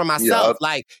keeping this for myself. Yep.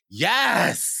 Like,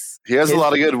 yes. He has a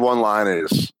lot of good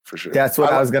one-liners, for sure. That's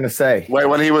what I was going to say.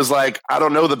 When he was like, I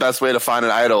don't know the best way to find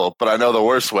an idol, but I know the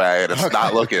worst way, and it's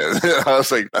not looking. I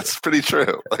was like, that's pretty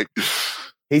true. Like,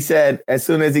 he said, as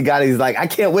soon as he got it, he's like, I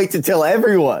can't wait to tell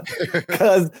everyone.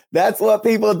 Because that's what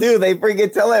people do. They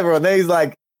freaking tell everyone. Then he's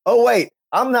like, oh, wait,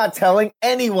 I'm not telling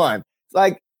anyone. It's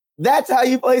like, that's how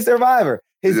you play Survivor.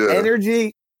 His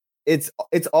energy, it's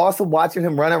awesome watching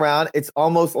him run around. It's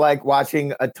almost like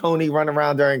watching a Tony run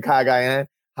around during Cagayan.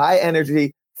 High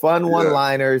energy, fun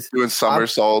one-liners. Doing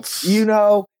somersaults. Hitting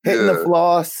the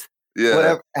floss. Yeah.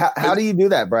 Whatever. How do you do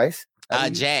that, Bryce?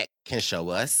 Jack can show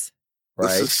us. Right.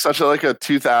 This is such a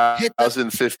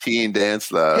 2015 dance,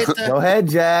 though. Go ahead,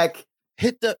 Jack.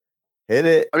 Hit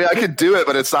it. I mean, I could do it,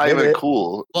 but it's not even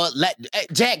cool. Well,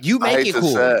 Jack, you make it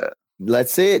cool.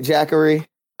 Let's see it, Jackery.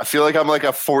 I feel like I'm like a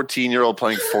 14-year-old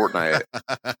playing Fortnite.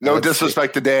 No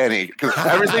disrespect to Danny, because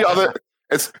everything other,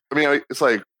 it's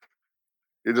like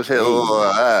you just hit a little.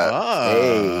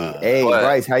 Hey,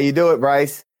 Bryce, how you do it,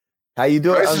 Bryce? How you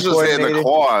doing? Bryce is just hitting the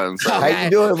quans. How you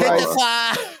doing, Hit Bryce? the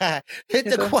quad. Hit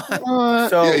the quad.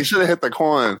 So Yeah, you should have hit the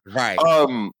coin. Right.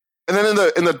 And then in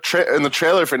the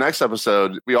trailer for next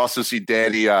episode, we also see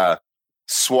Danny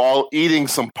eating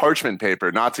some parchment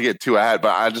paper. Not to get too ahead,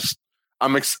 but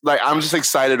I'm just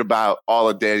excited about all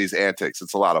of Danny's antics.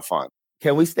 It's a lot of fun.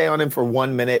 can we stay on him for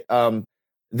 1 minute?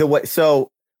 So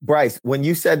Bryce, when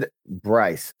you said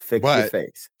Bryce, fix your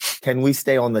face. Can we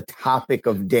stay on the topic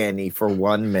of Danny for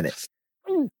 1 minute?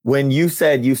 When you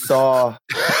said you saw,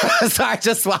 so I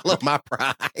just swallowed my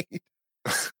pride.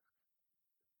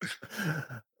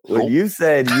 when you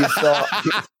said you saw,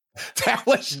 That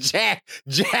was Jack.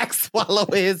 Jack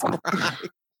swallowed his pride.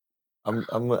 I'm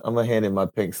gonna hand in my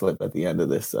pink slip at the end of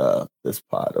this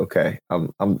pod. Okay,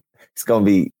 I'm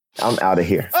out of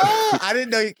here. Oh, I didn't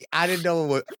know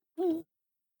what.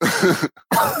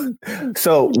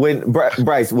 So when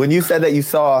Bryce, when you said that you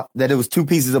saw that it was 2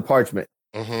 pieces of parchment,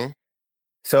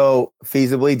 so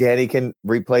feasibly Danny can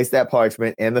replace that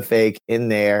parchment and the fake in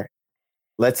there.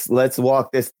 Let's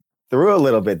walk this through a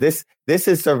little bit. This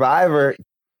is Survivor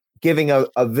giving a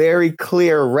very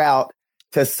clear route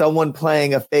to someone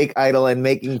playing a fake idol and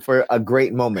making for a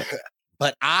great moment.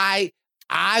 But I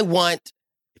want,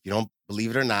 if you don't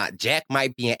believe it or not, Jack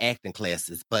might be in acting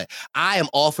classes, but I am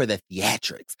all for the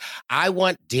theatrics. I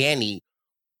want Danny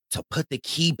to put the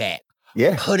key back,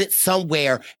 put it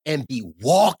somewhere, and be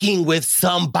walking with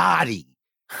somebody,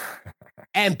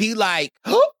 and be like,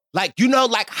 like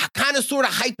kind of sort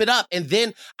of hype it up, and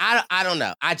then I don't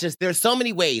know. There's so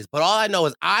many ways, but all I know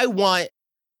is I want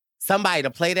somebody to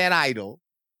play that idol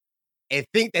and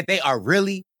think that they are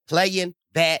really playing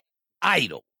that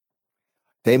idol.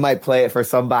 They might play it for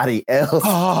somebody else.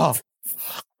 Oh.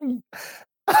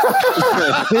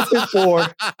 This is for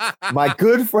my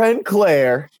good friend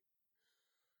Claire.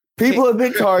 People have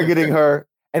been targeting her,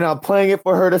 and I'm playing it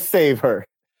for her to save her.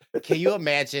 Can you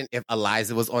imagine if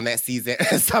Eliza was on that season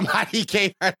and somebody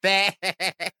gave her that?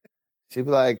 She'd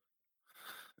be like,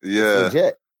 yeah.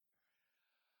 Legit.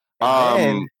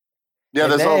 I'm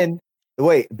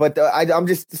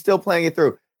just still playing it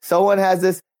through. Someone has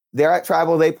this. They're at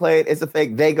tribal. They play it. It's a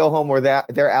fake. They go home, or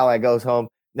their ally goes home.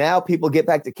 Now people get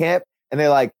back to camp, and they're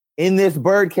like, in this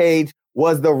bird cage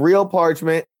was the real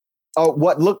parchment, or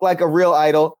what looked like a real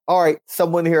idol. All right,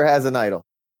 someone here has an idol.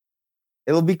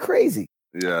 It'll be crazy.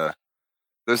 Yeah,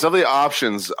 there's definitely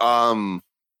options. Generally,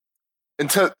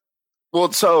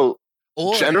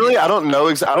 I don't know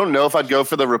if I'd go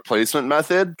for the replacement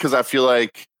method, because I feel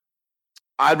like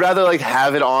I'd rather like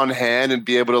have it on hand and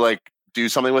be able to like do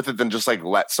something with it than just like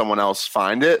let someone else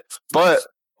find it. But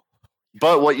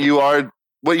what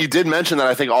you did mention that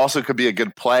I think also could be a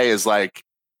good play is like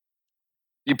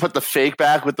you put the fake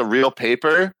back with the real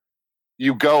paper,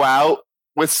 you go out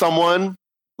with someone,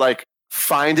 like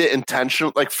find it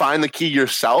intentional, like find the key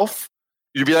yourself.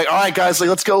 You'd be like, all right, guys, like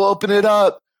let's go open it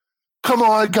up. Come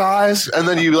on, guys. And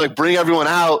then you like bring everyone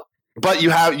out, but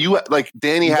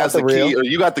Danny has the key, or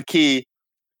you got the key.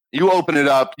 You open it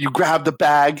up, you grab the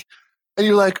bag, and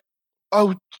you're like,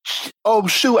 oh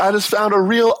shoot, I just found a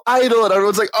real idol. And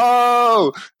everyone's like,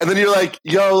 oh. And then you're like,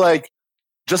 yo, like,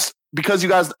 just because you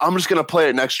guys, I'm just going to play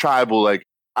it next tribal. Like,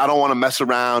 I don't want to mess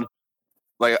around.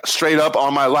 Like, straight up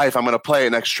on my life, I'm going to play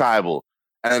it next tribal.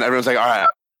 And then everyone's like, all right,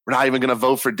 we're not even going to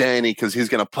vote for Danny because he's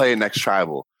going to play it next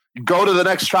tribal. You go to the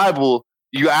next tribal,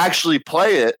 you actually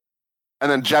play it,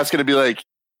 and then Jeff's going to be like,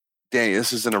 Danny,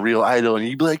 this isn't a real idol. And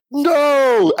you'd be like,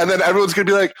 no. And then everyone's going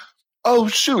to be like, oh,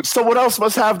 shoot, someone else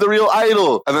must have the real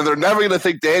idol. And then they're never going to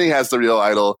think Danny has the real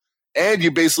idol. And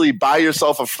you basically buy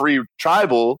yourself a free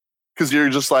tribal because you're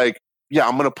just like, yeah,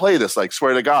 I'm going to play this. Like,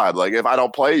 swear to God. Like, if I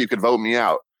don't play, you could vote me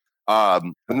out.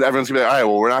 And everyone's going to be like, all right,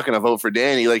 well, we're not going to vote for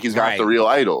Danny. Like, he's got the real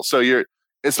idol. So you're,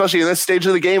 especially in this stage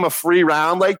of the game, a free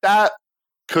round like that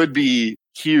could be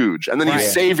huge. And then you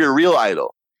save your real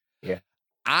idol. Yeah.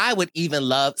 I would even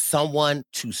love someone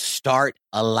to start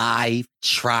a live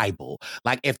tribal.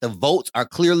 Like if the votes are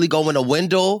clearly going to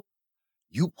Wendell,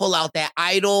 you pull out that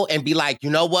idol and be like,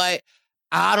 you know what?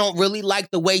 I don't really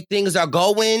like the way things are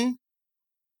going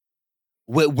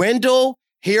with Wendell.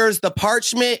 Here's the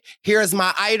parchment. Here's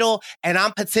my idol. And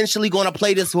I'm potentially going to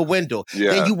play this with Wendell.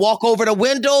 Yeah. Then you walk over to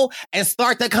Wendell and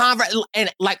start the conversation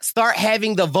and like start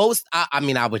having the votes.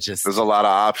 I would just. There's a lot of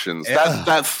options.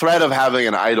 That threat of having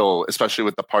an idol, especially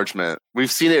with the parchment, we've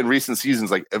seen it in recent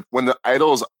seasons. Like when the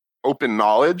idol is open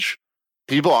knowledge,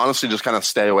 people honestly just kind of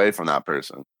stay away from that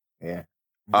person. Yeah.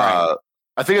 I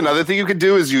think another thing you could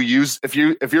do is you use if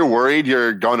you're worried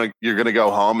you're gonna go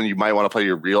home and you might want to play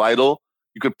your real idol.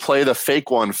 You could play the fake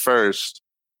one first,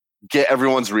 get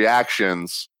everyone's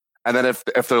reactions, And then if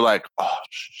they're like, oh,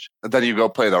 then you go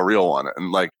play the real one.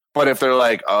 And like, but if they're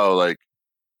like, oh, like,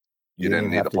 you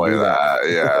didn't need to play that.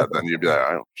 Yeah, then you'd be like,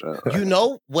 oh, shit. You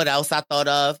know what else I thought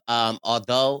of?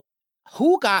 Although,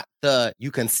 who got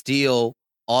you can steal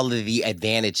all of the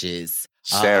advantages?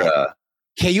 Sarah.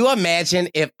 Can you imagine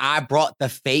if I brought the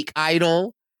fake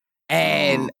idol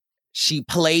and she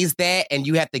plays that and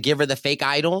you have to give her the fake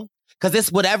idol? Because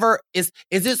it's whatever is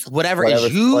this whatever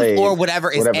is used played, or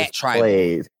whatever is at tribal?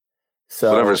 Played.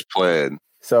 So, whatever's played.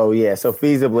 So yeah, so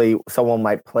feasibly someone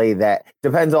might play that.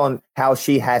 Depends on how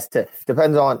she has to.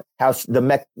 Depends on how the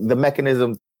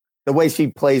mechanism, the way she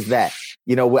plays that.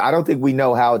 You know, I don't think we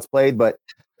know how it's played, but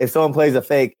if someone plays a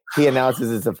fake, he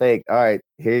announces it's a fake. All right,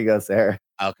 here you go, Sarah.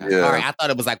 Okay, yeah. All right. I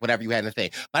thought it was like whatever you had in the thing,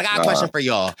 but I got a question for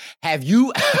y'all. Have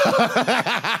you?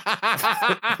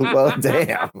 Well,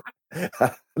 damn.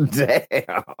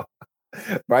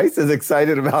 Bryce is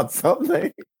excited about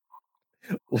something.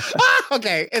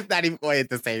 Okay, it's not even going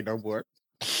to say no more.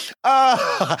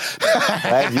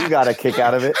 Glad you got a kick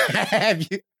out of it. Have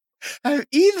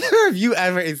either of you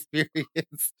ever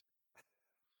experienced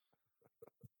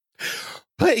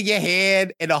putting your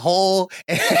hand in a hole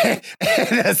and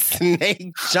a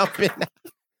snake jumping out?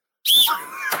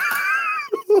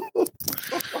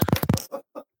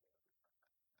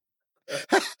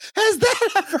 Has that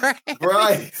ever happened?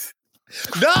 Bryce.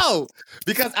 No,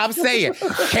 because I'm saying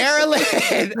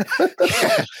Carolyn.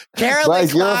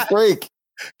 Bryce, you're a freak.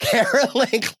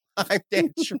 Carolyn climbed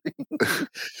that tree.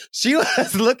 She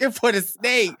was looking for the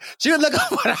snake. She was looking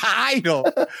for the idol.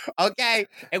 Okay,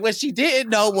 and what she didn't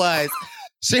know was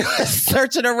she was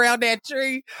searching around that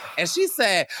tree, and she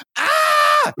said,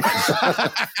 "Ah!"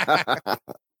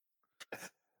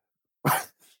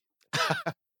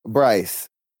 Bryce.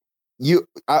 You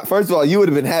first of all, you would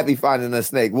have been happy finding a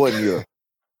snake, wouldn't you?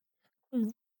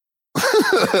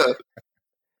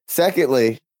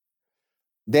 Secondly,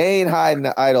 they ain't hiding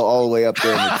the idol all the way up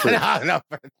there in the tree. No.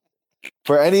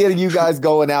 For any of you guys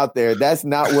going out there, that's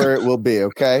not where it will be,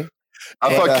 okay?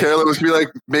 I thought Carolyn was going to be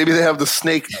like, maybe they have the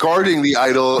snake guarding the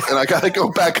idol, and I got to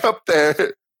go back up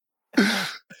there.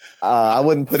 I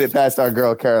wouldn't put it past our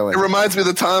girl, Carolyn. It reminds me of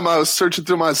the time I was searching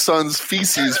through my son's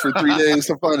feces for 3 days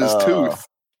to find his tooth.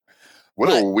 What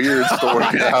a weird story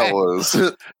that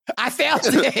was. I found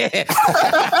it.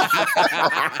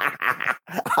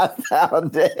 I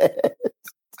found it.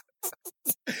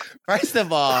 First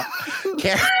of all,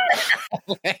 Carolyn.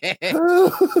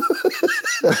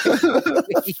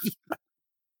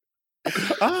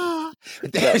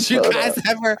 Did you guys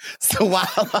ever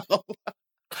swallow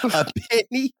a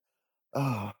penny?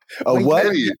 A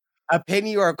what? A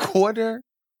penny or a quarter?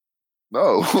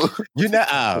 No.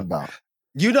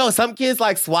 You know, some kids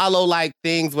like swallow like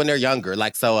things when they're younger.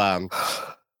 Like, so,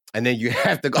 and then you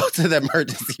have to go to the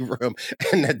emergency room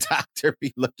and the doctor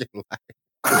be looking like.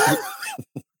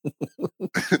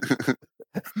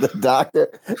 The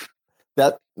doctor?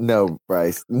 No,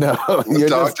 Bryce. No. What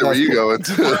doctor are you going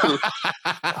to?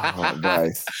 Oh,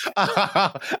 Bryce.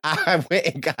 I went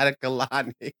and got a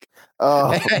colonic.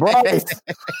 Oh, Bryce.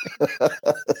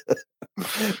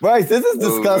 Bryce, this is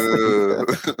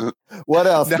disgusting. What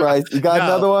else, Bryce? You got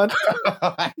another one?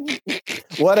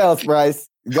 What else, Bryce?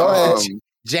 Go ahead.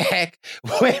 Jack,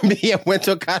 when me and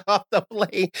Winter got off the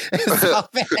plane in South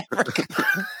Africa.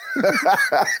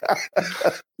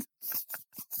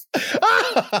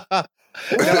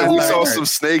 We saw some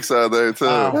snakes out there too.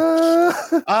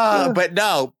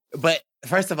 But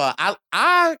first of all,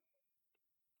 I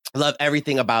love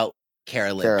everything about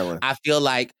Carolyn. I feel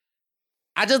like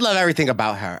I just love everything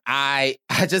about her. I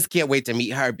just can't wait to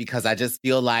meet her because I just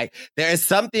feel like there is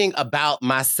something about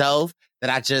myself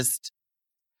that I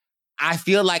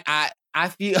feel like I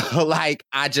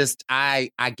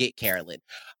get Carolyn.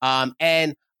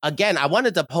 And again, I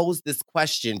wanted to pose this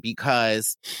question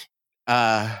because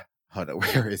hold on,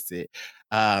 where is it?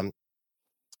 I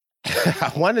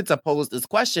wanted to pose this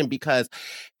question because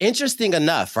interesting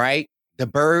enough, right? The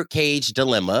Birdcage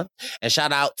Dilemma. And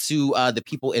shout out to the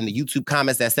people in the YouTube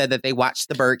comments that said that they watched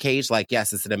The Birdcage. Like,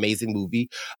 yes, it's an amazing movie.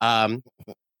 I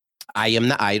Am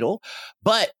the Idol.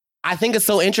 But I think it's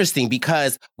so interesting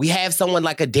because we have someone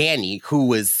like a Danny who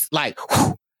was like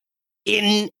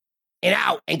in and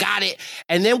out and got it.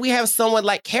 And then we have someone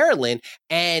like Carolyn,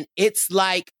 and it's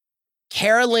like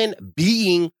Carolyn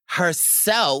being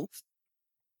herself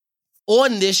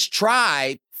on this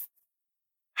tribe,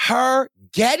 her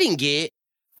getting it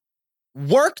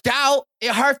worked out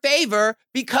in her favor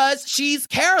because she's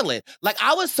Carolyn. Like,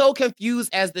 I was so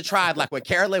confused as the tribe. Like, when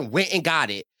Carolyn went and got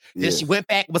it, then she went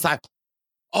back and was like,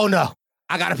 oh no,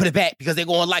 I got to put it back because they're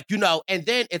going like, and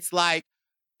then it's like,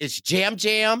 it's Jam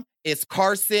Jam, it's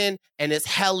Carson, and it's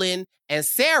Helen and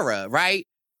Sarah, right?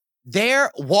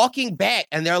 They're walking back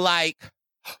and they're like,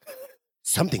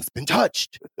 something's been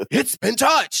touched. It's been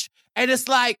touched. And it's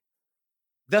like,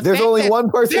 there's only one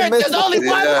person missing. There's only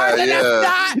one person that's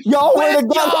not. Y'all were together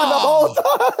the whole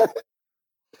time.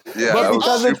 Yeah, but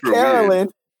because it's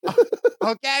Carolyn.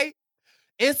 Okay?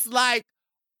 It's like,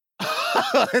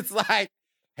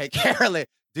 hey, Carolyn,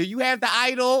 do you have the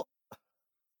idol?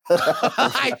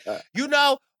 Like,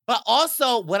 but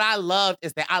also what I loved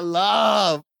is that I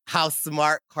love how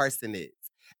smart Carson is.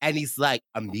 And he's like,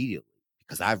 immediately,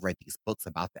 because I've read these books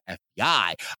about the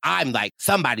FBI, I'm like,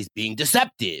 somebody's being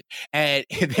deceptive. And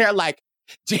they're like,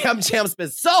 Jam Jam's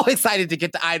been so excited to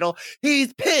get the idol.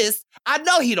 He's pissed. I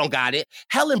know he don't got it.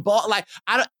 Helen Ball, like,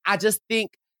 I just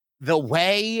think the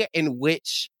way in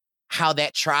which how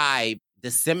that tribe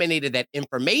disseminated that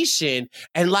information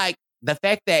and like the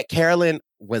fact that Carolyn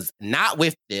was not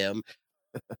with them,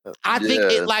 I think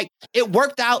it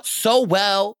worked out so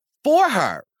well for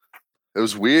her. It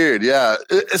was weird, yeah.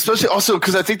 Especially also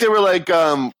because I think they were like,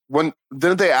 when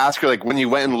didn't they ask her like when you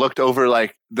went and looked over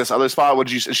like this other spot? What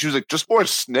did you? And she was like, just more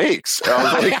snakes. And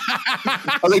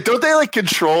I was like, don't they like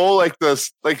control like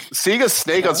this? Like seeing a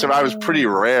snake on Survivor is pretty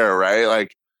rare, right?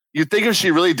 Like you'd think if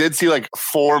she really did see like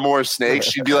 4 more snakes,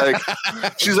 she'd be like,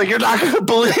 she's like, you're not gonna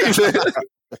believe it.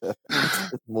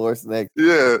 More snakes.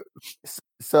 Yeah.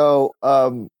 So,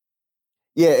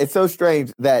 yeah, it's so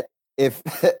strange that if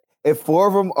 4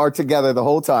 of them are together the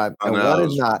whole time and one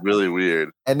is not, really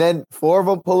weird. And then 4 of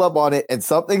them pull up on it and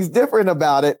something's different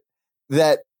about it,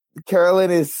 that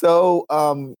Carolyn is so,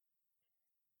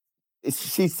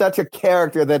 she's such a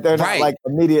character that they're not like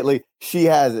immediately, she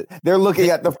has it. They're looking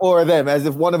at the 4 of them as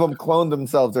if one of them cloned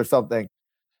themselves or something.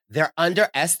 They're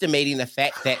underestimating the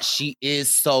fact that she is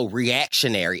so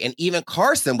reactionary. And even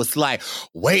Carson was like,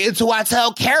 wait until I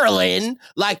tell Carolyn.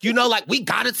 Like, like we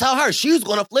got to tell her she's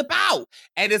going to flip out.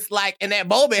 And it's like in that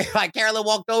moment, like Carolyn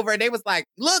walked over and they was like,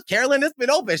 look, Carolyn, it's been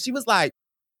open. She was like,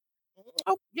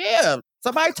 oh, yeah,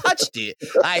 somebody touched it.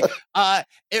 Like,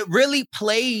 it really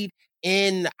played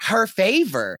in her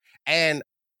favor. And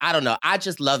I don't know. I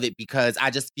just love it because I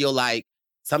just feel like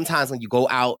sometimes when you go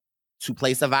out to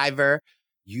play Survivor,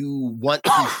 you want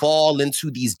to fall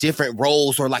into these different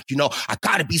roles or like, I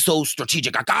got to be so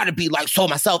strategic. I got to be like so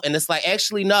myself. And it's like,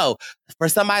 actually, no. For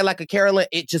somebody like a Carolyn,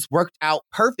 it just worked out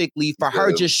perfectly for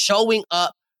her just showing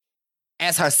up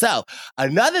as herself.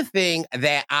 Another thing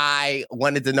that I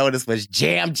wanted to notice was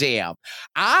Jam Jam.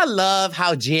 I love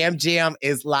how Jam Jam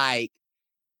is like,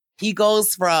 he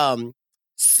goes from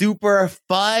super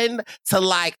fun to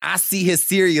like, I see his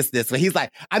seriousness. But he's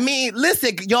like, I mean,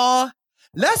 listen, y'all,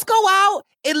 let's go out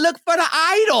and look for the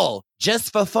idol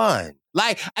just for fun.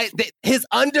 Like his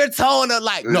undertone of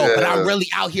like, no, but I'm really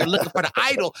out here looking for the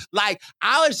idol. Like,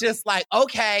 I was just like,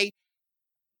 okay.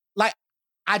 Like,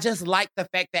 I just like the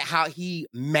fact that how he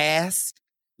masked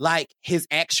like his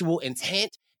actual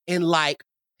intent in like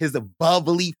his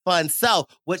bubbly fun self,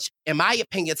 which in my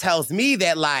opinion tells me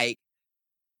that like,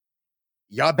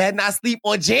 y'all better not sleep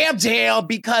on Jam Jam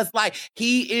because like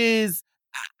he is,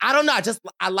 I don't know.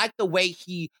 I like the way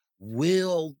he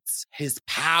wields his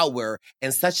power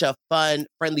in such a fun,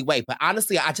 friendly way. But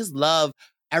honestly, I just love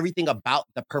everything about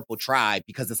the Purple Tribe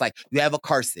because it's like you have a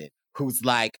Carson who's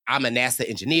like, I'm a NASA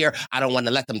engineer. I don't want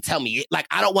to let them tell me. Like,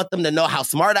 I don't want them to know how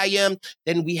smart I am.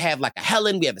 Then we have like a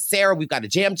Helen, we have a Sarah, we've got a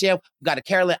Jam Jam, we've got a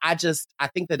Carolyn. I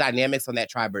think the dynamics on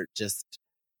that tribe are just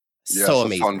so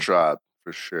amazing. Fun tribe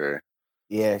for sure.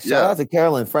 Yeah, shout out to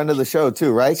Carolyn, friend of the show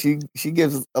too, right? She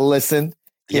gives a listen.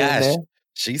 Yeah,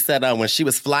 she said when she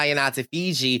was flying out to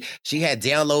Fiji, she had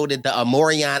downloaded the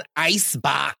Amorion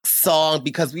Icebox song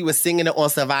because we were singing it on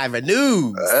Survivor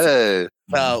News. Hey.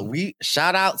 So we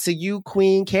shout out to you,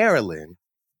 Queen Carolyn.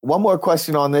 One more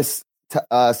question on this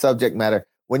subject matter.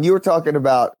 When you were talking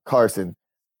about Carson,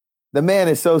 the man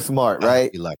is so smart,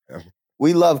 right?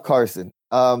 We love Carson.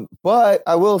 But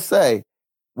I will say,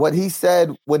 what he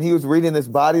said when he was reading this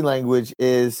body language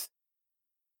is,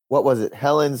 what was it?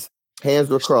 Helen's hands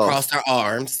were crossed. Crossed her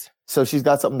arms. So she's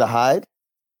got something to hide?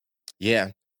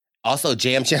 Yeah. Also,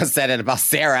 Jam Jam said it about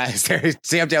Sarah.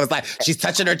 Jam Jam was like, she's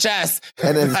touching her chest.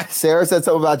 And then Sarah said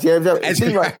something about Jam Jam. It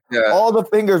seemed like all the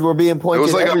fingers were being pointed. It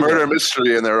was like everywhere. a murder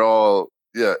mystery, and they're all,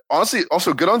 honestly,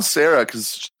 also good on Sarah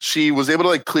because she was able to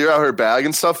like clear out her bag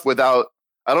and stuff without,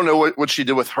 I don't know what she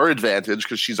did with her advantage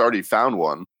because she's already found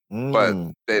one.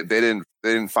 But they didn't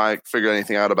figure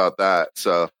anything out about that.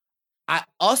 So I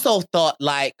also thought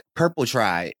like Purple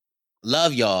Tribe,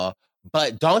 love y'all,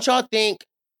 but don't y'all think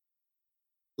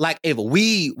like if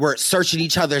we were searching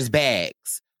each other's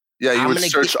bags, Yeah, you would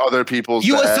search other people's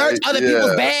You bag. would search other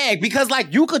people's bag because,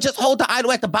 like, you could just hold the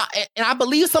idol at the bottom. And I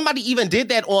believe somebody even did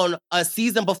that on a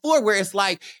season before where it's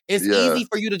like, it's easy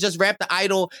for you to just wrap the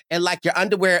idol in, like, your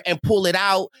underwear and pull it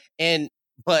out.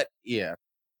 But it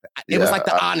was like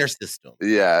the honor system.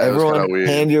 Yeah, everyone weird.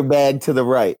 hand your bag to the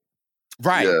right.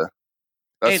 Right.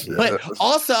 Yeah. But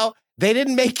also, they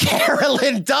didn't make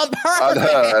Carolyn dump her.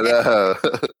 I know.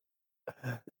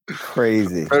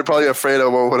 Crazy. They're probably afraid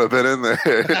of what would have been in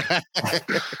there.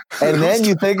 And then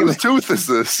you think of whose tooth is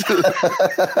this?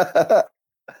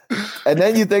 And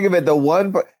then you think of it, the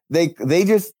one they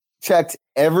just checked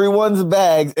everyone's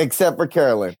bags except for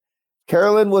Carolyn.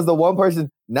 Carolyn was the one person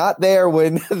not there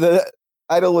when the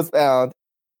idol was found,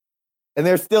 and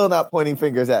they're still not pointing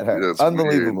fingers at her. That's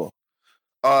unbelievable.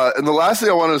 Weird. And the last thing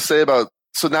I wanted to say about,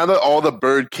 so now that all the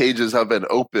bird cages have been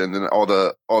opened and all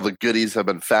the goodies have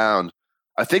been found,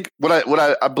 I think what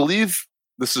I believe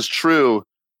this is true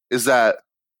is that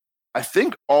I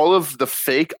think all of the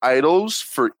fake idols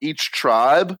for each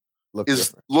tribe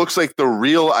looks like the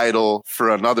real idol for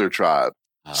another tribe.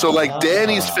 So like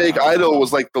Danny's fake idol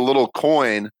was like the little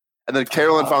coin, and then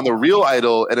Carolyn found the real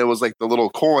idol and it was like the little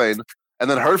coin, and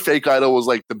then her fake idol was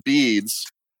like the beads.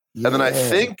 Yeah. And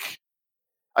then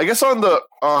I guess on the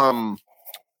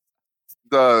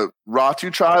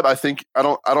Ratu tribe, I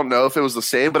don't know if it was the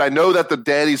same, but I know that the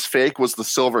Danny's fake was the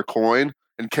silver coin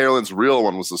and Carolyn's real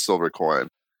one was the silver coin.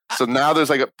 So now there's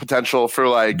like a potential for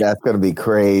like, that's gonna be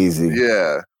crazy.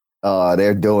 Yeah. Oh,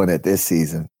 they're doing it this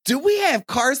season. Do we have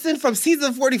Carson from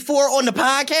season 44 on the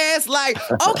podcast? Like,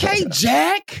 okay,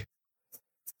 Jack.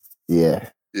 Yeah.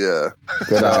 Yeah.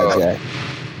 Good eye, Jack.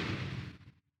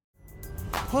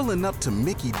 Pulling up to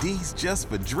Mickey D's just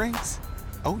for drinks?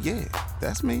 Oh yeah,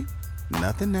 that's me.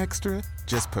 Nothing extra,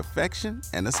 just perfection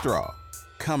and a straw.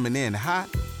 Coming in hot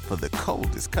for the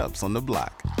coldest cups on the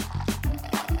block.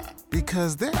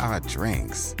 Because there are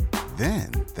drinks.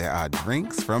 Then there are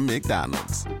drinks from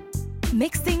McDonald's.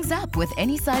 Mix things up with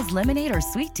any size lemonade or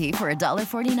sweet tea for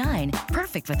 $1.49.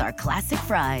 Perfect with our classic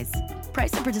fries.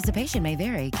 Price and participation may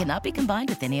vary. Cannot be combined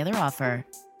with any other offer.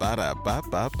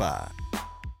 Ba-da-ba-ba-ba.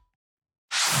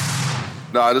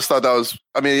 No, I just thought that was,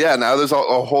 now there's a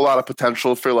whole lot of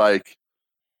potential for like,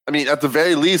 at the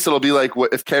very least, it'll be like,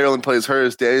 what if Carolyn plays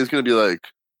hers, Danny's going to be like,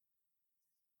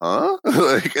 huh?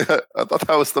 Like, I thought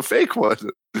that was the fake one.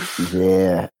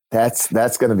 Yeah, that's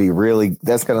going to be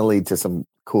that's going to lead to some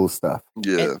cool stuff.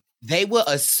 Yeah. And they will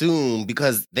assume,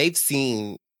 because they've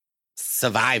seen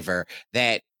Survivor,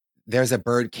 that there's a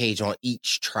bird cage on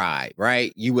each tribe,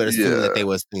 right? You would assume that they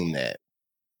would assume that.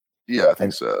 Yeah, I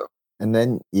think so. And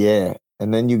then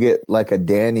you get like a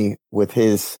Danny with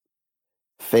his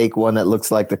fake one that looks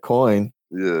like the coin.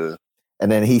 Yeah.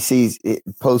 And then he sees it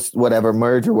post whatever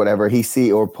merge or whatever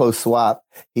or post swap.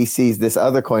 He sees this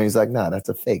other coin. He's like, nah, that's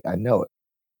a fake. I know it.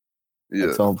 Yeah.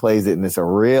 And someone plays it and it's a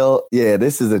real. Yeah,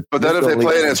 this is a. But then if they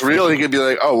play it and it's real, he could be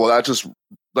like, oh, well, that just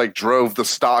like drove the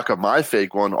stock of my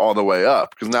fake one all the way up.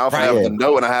 Because now if I have the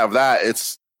note and I have that,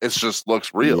 it's just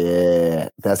looks real. Yeah,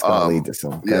 that's going to lead to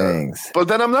some things. But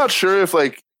then I'm not sure if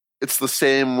like it's the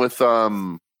same with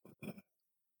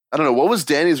I don't know, what was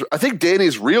Danny's? I think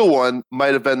Danny's real one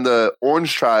might have been the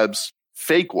Orange Tribe's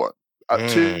fake one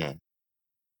too.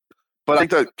 But I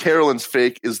think that Carolyn's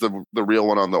fake is the real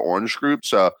one on the Orange group.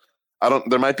 So I don't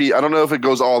know if it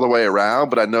goes all the way around,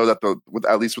 but I know that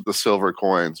at least with the silver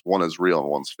coins, one is real and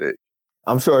one's fake.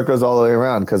 I'm sure it goes all the way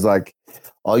around because like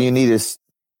all you need is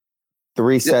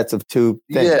 3 sets of 2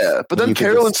 things. Yeah, but then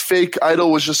Carolyn's fake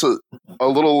idol was just a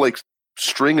little like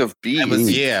string of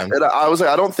beads. And I was like,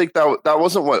 I don't think that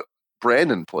wasn't what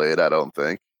Brandon played. I don't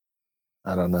think.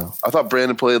 I don't know. I thought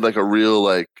Brandon played like a real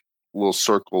like little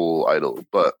circle idol.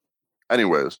 But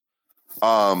anyways,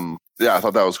 I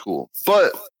thought that was cool.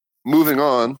 But moving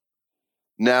on,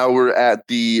 now we're at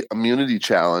the immunity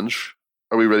challenge.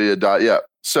 Are we ready to die? Yeah.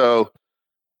 So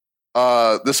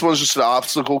this one's just an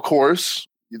obstacle course.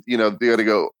 You know, they got to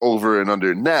go over and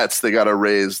under nets. They got to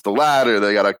raise the ladder.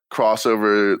 They got to cross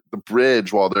over the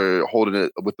bridge while they're holding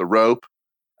it with the rope.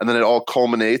 And then it all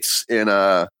culminates in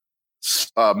like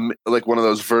one of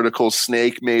those vertical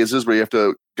snake mazes where you have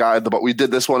to guide the boat. We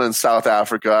did this one in South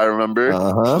Africa, I remember. It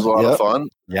was a lot of fun.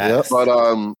 Yeah. But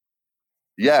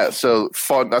so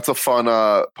fun. That's a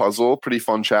fun puzzle, pretty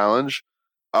fun challenge.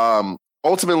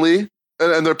 Ultimately,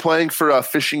 and they're playing for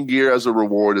fishing gear as a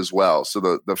reward as well. So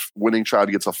the winning tribe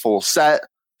gets a full set.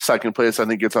 Second place, I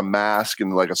think, gets a mask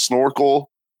and like a snorkel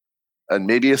and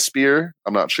maybe a spear.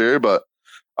 I'm not sure, but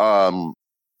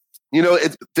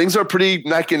things are pretty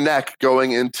neck and neck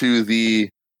going into the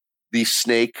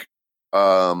snake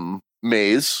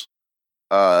maze.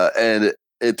 And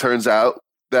it turns out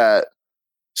that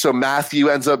so Matthew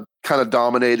ends up kind of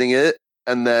dominating it,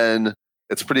 and then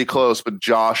it's pretty close, but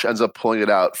Josh ends up pulling it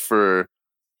out for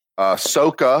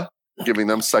Soka, giving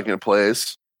them second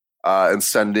place, and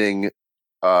sending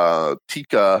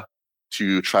Tika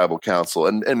to tribal council.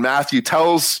 And Matthew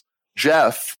tells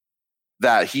Jeff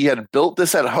that he had built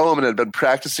this at home and had been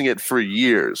practicing it for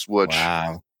years, which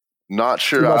not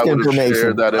sure I would have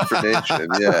shared that information.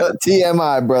 Yeah.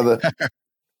 TMI, brother.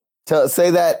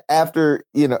 Say that after,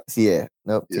 yeah.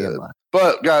 Nope, Yeah. TMI.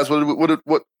 But guys, what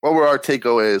were our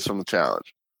takeaways from the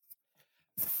challenge?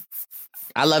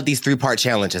 I love these 3-part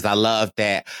challenges. I love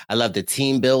that. I love the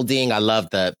team building. I love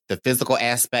the physical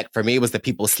aspect. For me, it was the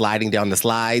people sliding down the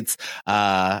slides.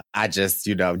 I just,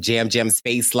 Jam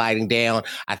space sliding down.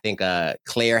 I think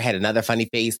Claire had another funny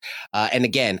face. And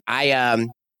again,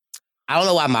 I don't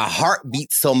know why my heart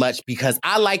beats so much, because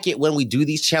I like it when we do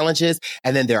these challenges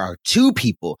and then there are 2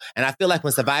 people. And I feel like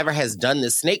when Survivor has done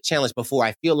the snake challenge before,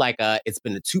 I feel like it's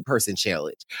been a 2-person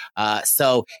challenge.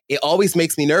 So it always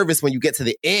makes me nervous when you get to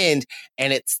the end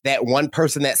and it's that one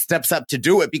person that steps up to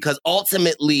do it, because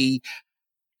ultimately,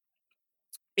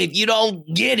 if you don't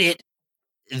get it,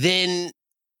 then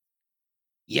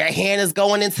your hand is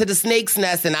going into the snake's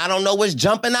nest and I don't know what's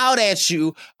jumping out at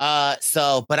you. But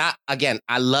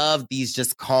I love these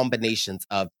just combinations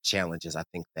of challenges. I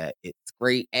think that it's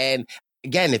great. And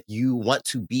again, if you want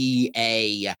to be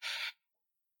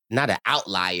not an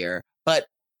outlier, but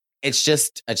it's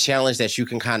just a challenge that you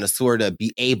can kind of sort of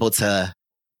be able to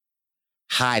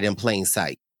hide in plain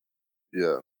sight.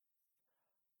 Yeah.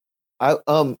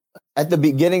 At the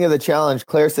beginning of the challenge,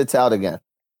 Claire sits out again.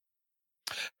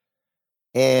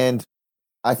 And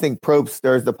I think Probst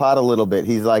stirs the pot a little bit.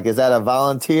 He's like, is that a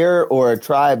volunteer or a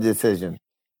tribe decision?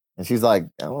 And she's like,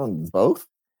 I want both.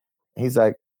 And he's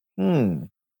like, Yeah.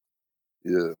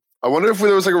 I wonder if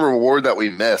there was like a reward that we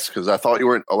missed, because I thought you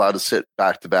weren't allowed to sit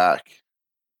back to back.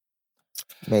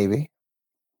 Maybe.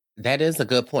 That is a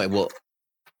good point. Well,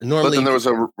 But normally then there was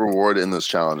a reward in this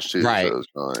challenge too. Right. So it was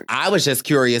kinda like, I was just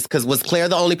curious, because was Claire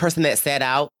the only person that sat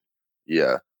out?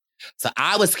 yeah. So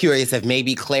I was curious if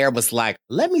maybe Claire was like,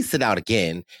 let me sit out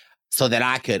again so that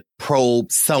I could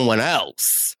probe someone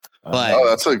else. But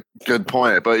that's a good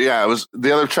point. But yeah, it was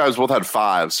the other tribes both had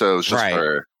 5, so it was just Right.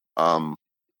 her.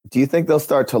 do you think they'll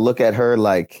start to look at her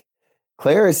like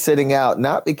Claire is sitting out,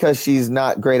 not because she's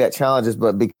not great at challenges,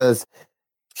 but because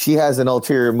she has an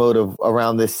ulterior motive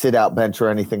around this sit out bench or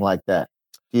anything like that?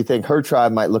 Do you think her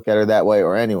tribe might look at her that way,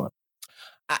 or anyone?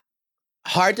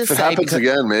 hard to If it say, happens because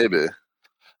again, maybe.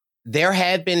 there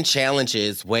have been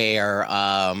challenges where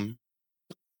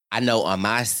I know on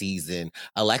my season,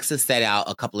 Alexa set out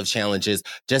a couple of challenges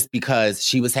just because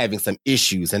she was having some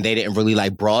issues and they didn't really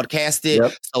like broadcast it.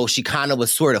 Yep. So she kind of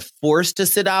was sort of forced to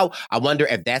sit out. I wonder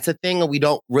if that's a thing and we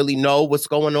don't really know what's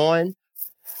going on.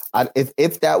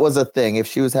 If that was a thing, if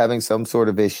she was having some sort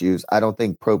of issues, I don't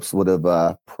think Probst would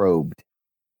have probed.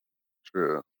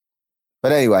 True.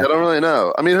 But anyway, I don't really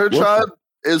know. I mean, her What's tribe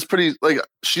is pretty, like,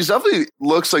 she's definitely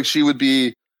looks like she would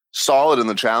be solid in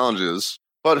the challenges,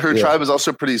 but her Yeah. tribe is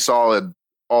also pretty solid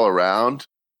all around.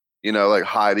 Like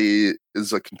Heidi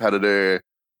is a competitor.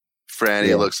 Franny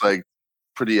Yeah. looks like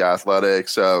pretty athletic.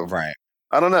 So Right.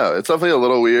 I don't know. It's definitely a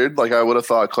little weird. Like, I would have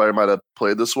thought Claire might have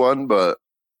played this one, but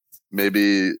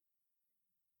maybe,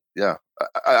 yeah.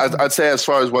 I'd say, as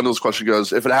far as Wendell's question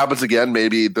goes, if it happens again,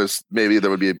 maybe there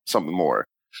would be something more.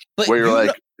 But Where you're you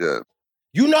like, know, yeah.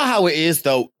 you know how it is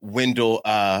though, Wendell.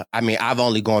 I mean, I've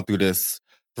only gone through this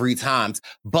 3 times,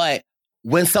 but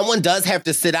when someone does have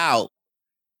to sit out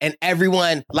and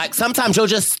everyone, like, sometimes you'll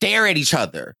just stare at each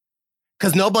other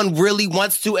because no one really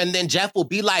wants to. And then Jeff will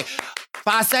be like,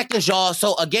 5 seconds, y'all.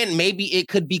 So again, maybe it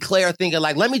could be Claire thinking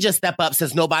like, let me just step up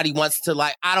since nobody wants to,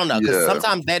 like, I don't know. Because Yeah.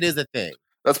 sometimes that is a thing.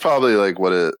 That's probably like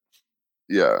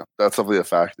that's definitely a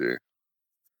factor.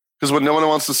 Because when no one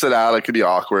wants to sit out, it could be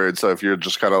awkward. So if you're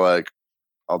just kind of like,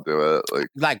 I'll do it.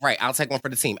 Like, right, I'll take one for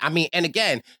the team. I mean, and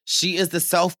again, she is the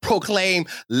self-proclaimed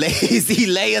lazy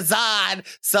liaison.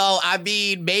 So, I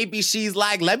mean, maybe she's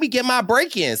like, let me get my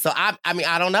break in. So, I mean,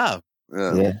 I don't know.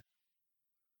 yeah.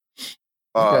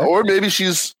 Okay. Or maybe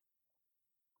she's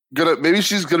gonna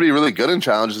be really good in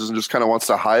challenges and just kind of wants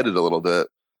to hide it a little bit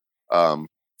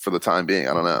for the time being.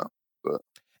 I don't know.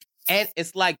 And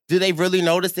it's like, do they really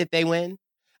notice if they win?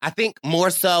 I think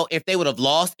more so if they would have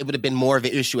lost, it would have been more of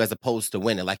an issue as opposed to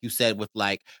winning. Like you said with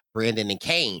like Brandon and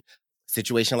Kane,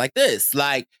 situation like this.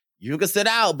 Like, you can sit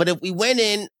out, but if we win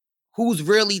in, who's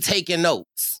really taking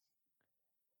notes?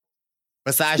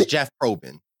 Besides Jeff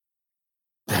Probin.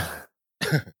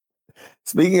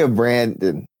 Speaking of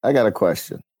Brandon, I got a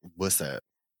question. What's that?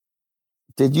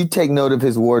 Did you take note of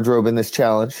his wardrobe in this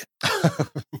challenge?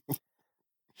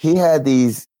 He had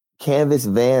these canvas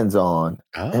Vans on,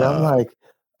 and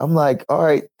I'm like, all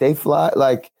right, they fly.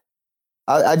 Like,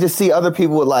 I just see other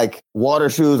people with like water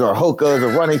shoes or Hokas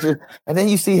or running shoes, and then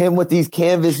you see him with these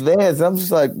canvas Vans. And I'm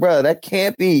just like, bro, that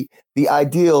can't be the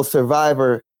ideal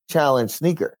Survivor Challenge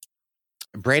sneaker.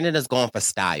 Brandon is going for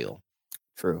style.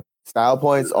 True. Style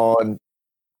points on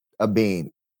a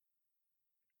beam.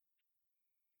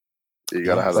 You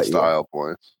gotta have the style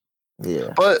points.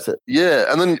 Yeah. But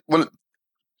and then when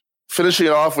finishing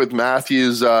it off with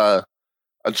Matthews, I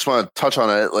just want to touch on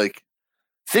it. Like,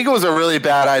 I think it was a really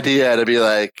bad idea to be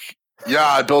like, yeah,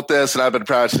 I built this and I've been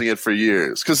practicing it for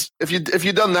years. Because if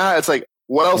you've done that, it's like,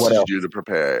 what else did you do to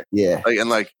prepare? Yeah. Like, and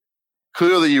like,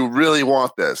 clearly you really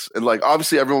want this. And like,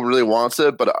 obviously everyone really wants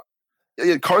it. But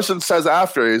Carson says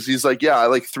after, he's like, yeah, I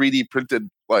like 3D printed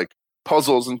like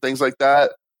puzzles and things like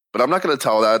that. But I'm not going to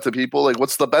tell that to people. Like,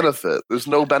 what's the benefit? There's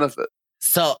no benefit.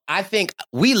 So I think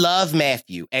we love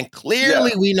Matthew, and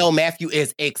clearly we know Matthew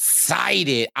is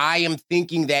excited. I am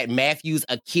thinking that Matthew's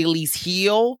Achilles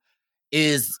heel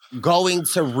is going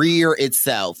to rear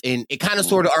itself, and it kind of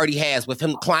sort of already has with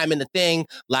him climbing the thing.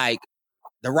 Like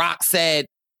The Rock said,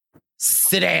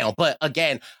 sit down. But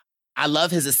again, I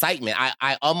love his excitement.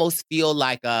 I almost feel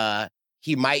like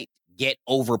he might get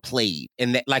overplayed,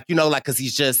 and that, like, you know, like, because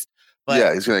he's just. But,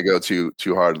 yeah, he's going to go too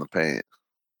hard in the paint.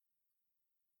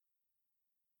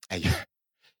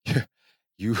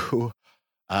 You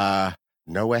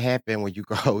know what happened when you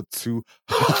go too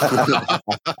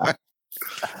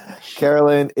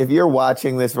Carolyn, if you're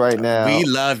watching this right now, we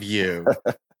love you.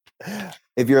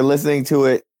 If you're listening to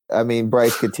it, I mean,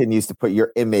 Bryce continues to put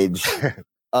your image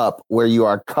up where you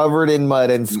are covered in mud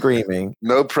and screaming.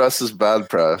 No press is bad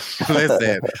press.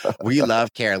 Listen, we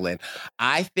love Carolyn.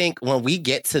 I think when we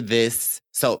get to this,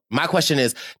 so my question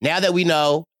is, now that we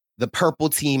know the purple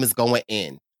team is going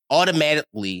in,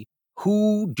 automatically,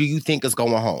 who do you think is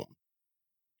going home?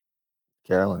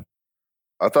 Carolyn.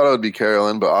 I thought it would be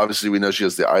Carolyn, but obviously we know she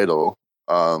has the idol.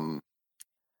 But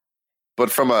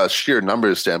from a sheer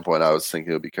numbers standpoint, I was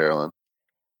thinking it would be Carolyn.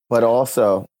 But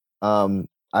also,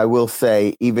 I will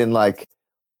say, even like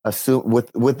assume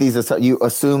with these, you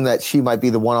assume that she might be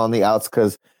the one on the outs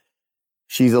because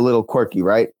she's a little quirky,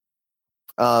 right?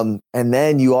 And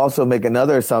then you also make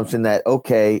another assumption that,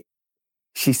 okay,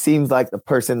 she seems like the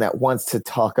person that wants to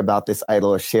talk about this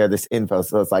idol or share this info.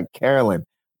 So it's like, Carolyn,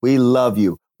 we love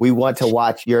you. We want to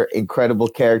watch your incredible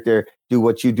character do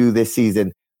what you do this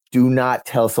season. Do not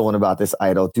tell someone about this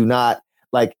idol. Do not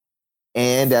like,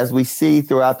 and as we see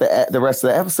throughout the rest of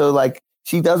the episode, like,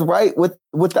 she does right with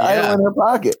the idol in her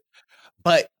pocket.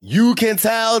 But you can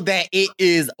tell that it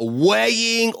is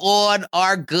weighing on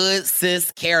our good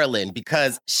sis Carolyn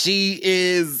because she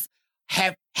is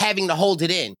having to hold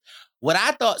it in. What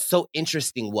I thought so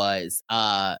interesting was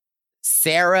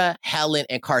Sarah, Helen,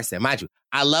 and Carson. Mind you,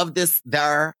 I love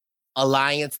their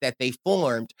alliance that they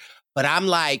formed, but I'm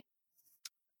like,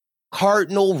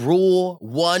 Cardinal Rule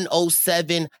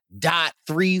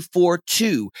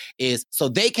 107.342 is, so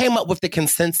they came up with the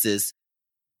consensus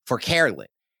for Carolyn.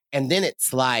 And then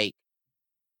it's like,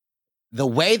 the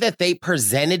way that they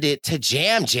presented it to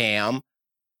Jam Jam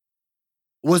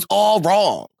was all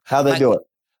wrong. How they do it?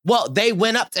 Well, they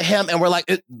went up to him and were like,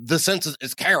 the census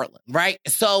is Carolyn, right?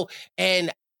 So,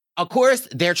 and of course,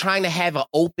 they're trying to have an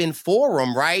open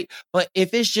forum, right? But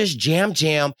if it's just Jam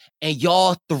Jam and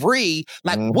y'all three,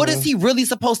 like, what is he really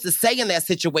supposed to say in that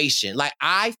situation? Like,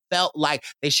 I felt like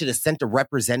they should have sent a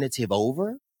representative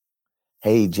over.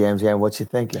 Hey, Jam Jam, what you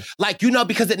thinking? Like, you know,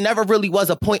 because it never really was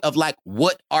a point of like,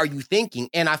 what are you thinking?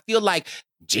 And I feel like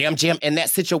Jam Jam in that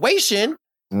situation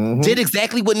did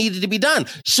exactly what needed to be done.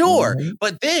 Sure.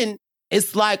 But then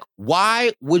it's like,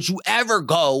 why would you ever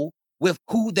go with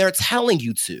who they're telling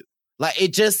you to? Like,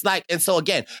 it just like, and so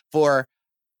again, for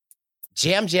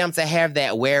Jam Jam to have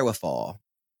that wherewithal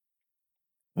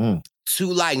to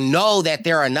like know that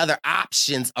there are other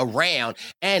options around.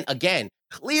 And again,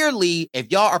 clearly,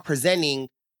 if y'all are presenting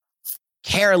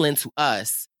Carolyn to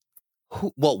us,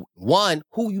 one,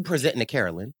 who you presenting to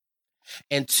Carolyn?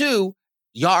 And two,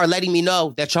 y'all are letting me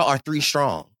know that y'all are 3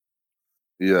 strong.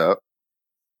 Yeah,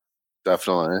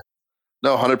 definitely.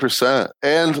 No, 100%.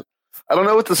 And I don't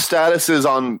know what the status is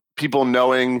on people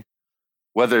knowing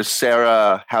whether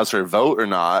Sarah has her vote or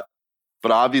not.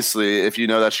 But obviously, if you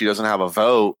know that she doesn't have a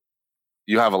vote,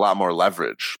 you have a lot more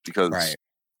leverage because,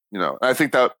 you know, I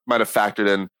think that might have factored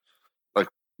in, like,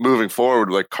 moving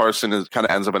forward, like Carson kind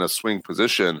of ends up in a swing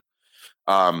position.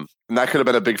 And that could have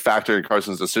been a big factor in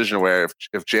Carson's decision where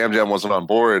if Jam Jam wasn't on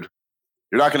board,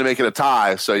 you're not going to make it a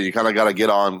tie. So you kind of got to get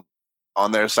on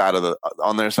on their side of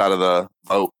the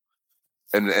vote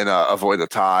and avoid the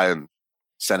tie and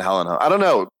send Helen home. I don't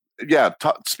know. Yeah.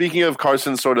 Speaking of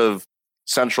Carson's sort of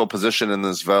central position in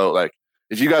this vote, like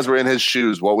if you guys were in his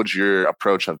shoes, what would your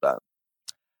approach have been?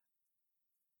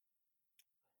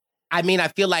 I mean, I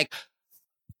feel like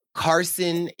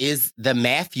Carson is the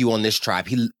Matthew on this tribe.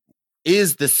 He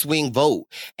is the swing vote.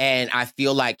 And I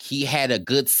feel like he had a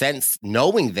good sense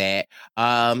knowing that.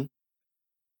 I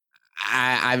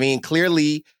mean,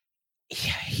 clearly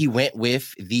he went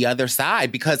with the other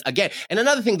side because, again, and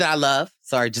another thing that I love,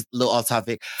 sorry, just a little off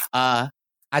topic. I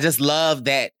just love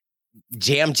that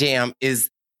Jam Jam is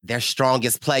their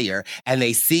strongest player and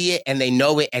they see it and they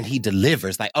know it and he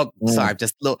delivers. Like, oh, sorry,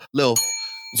 just little.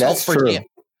 That's true. Jam.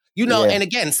 You know, and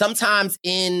again, sometimes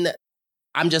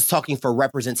I'm just talking for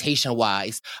representation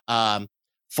wise,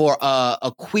 for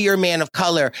a queer man of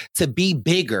color to be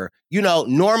bigger, you know,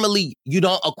 normally you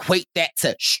don't equate that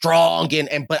to strong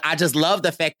but I just love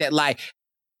the fact that, like,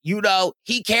 you know,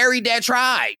 he carried that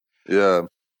tribe. Yeah.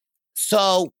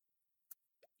 So,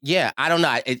 yeah, I don't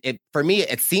know. For me,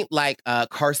 it seemed like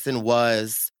Carson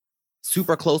was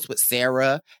super close with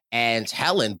Sarah and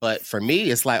Helen, but for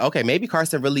me, it's like, okay, maybe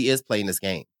Carson really is playing this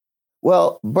game.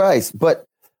 Well, Bryce, but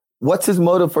what's his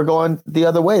motive for going the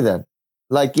other way then?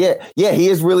 Like, yeah, he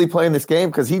is really playing this game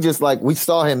because he just, like, we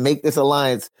saw him make this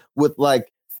alliance with,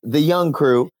 like, the young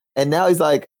crew, and now he's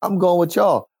like, I'm going with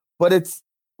y'all. But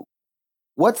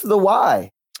what's the why?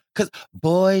 Because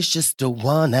boys just don't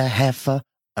want to have fun.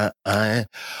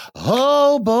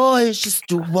 Oh, boys just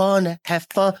don't want to have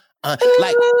fun.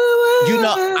 Like, you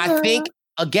know, I think,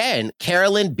 again,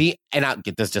 Carolyn and I'll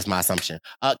get this, just my assumption.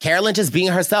 Carolyn just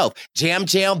being herself. Jam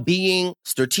Jam being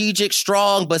strategic,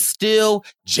 strong, but still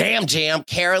Jam Jam.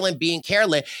 Carolyn being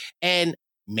Carolyn. And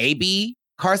maybe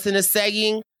Carson is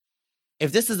saying,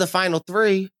 if this is the final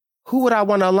three, who would I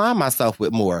want to align myself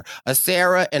with more? A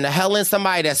Sarah and a Helen,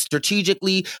 somebody that's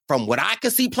strategically, from what I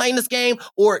can see, playing this game?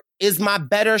 Or is my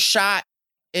better shot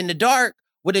in the dark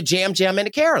with a Jam Jam and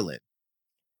a Carolyn?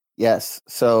 Yes.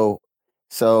 So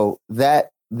that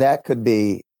could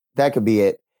be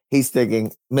it. He's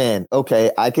thinking, man,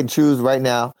 okay, I can choose right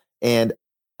now, and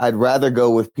I'd rather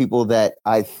go with people that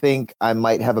I think I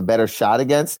might have a better shot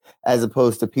against, as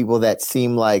opposed to people that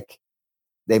seem like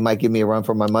they might give me a run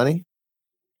for my money.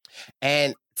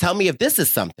 And tell me if this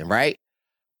is something, right?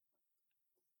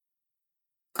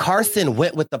 Carson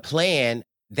went with the plan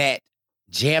that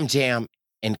Jam Jam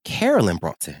and Carolyn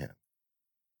brought to him.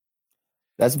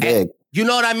 That's big. And, you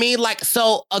know what I mean? Like,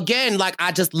 so again, like,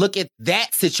 I just look at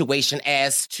that situation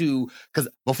as to, because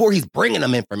before he's bringing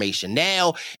them information,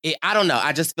 now, I don't know.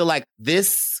 I just feel like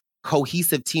this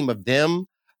cohesive team of them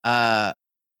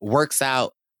works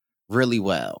out really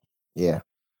well. Yeah.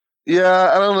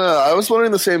 Yeah, I don't know. I was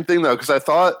wondering the same thing, though, because I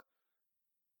thought,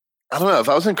 I don't know, if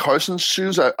I was in Carson's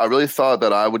shoes, I really thought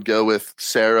that I would go with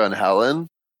Sarah and Helen.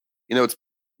 You know, it's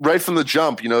right from the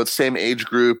jump, you know, it's same age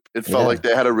group. It felt like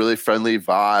they had a really friendly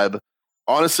vibe.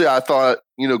 Honestly, I thought,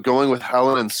 you know, going with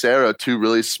Helen and Sarah, two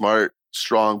really smart,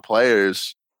 strong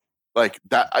players, like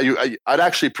that, I'd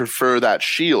actually prefer that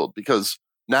shield, because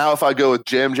now if I go with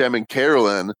Jam Jam and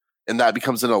Carolyn and that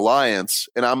becomes an alliance,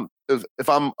 and if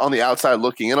I'm on the outside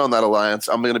looking in on that alliance,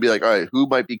 I'm going to be like, all right, who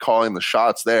might be calling the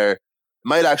shots there? It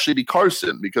might actually be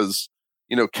Carson, because,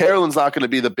 you know, Carolyn's not going to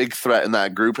be the big threat in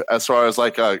that group as far as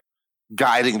like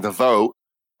guiding the vote.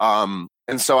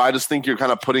 And so I just think you're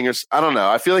kind of putting I don't know.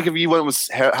 I feel like if you went with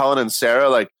Helen and Sarah,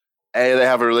 like, A, they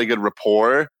have a really good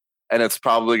rapport, and it's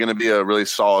probably going to be a really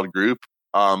solid group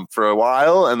for a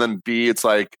while. And then B, it's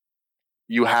like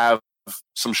you have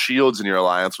some shields in your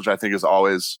alliance, which I think is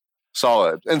always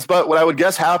solid. But what I would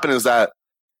guess happened is that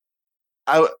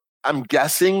I'm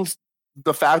guessing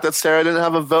the fact that Sarah didn't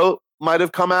have a vote might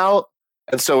have come out.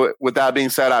 And so with that being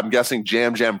said, I'm guessing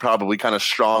Jam Jam probably kind of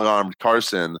strong-armed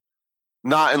Carson.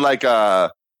 Not in like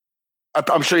I'm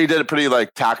sure he did it pretty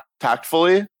like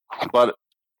tactfully, but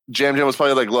Jam Jam was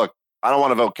probably like, look, I don't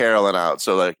want to vote Carolyn out.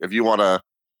 So like, if you want to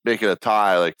make it a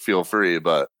tie, like, feel free.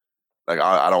 But like,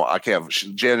 I can't.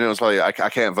 Jam Jam was probably, I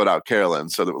can't vote out Carolyn.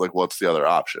 So like, what's the other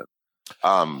option?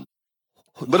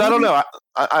 But I don't know.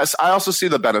 I also see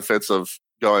the benefits of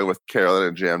going with Carolyn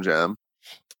and Jam Jam.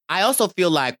 I also feel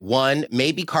like, one,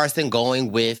 maybe Carson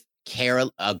going with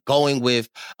Sarah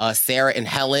and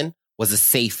Helen was a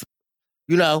safe,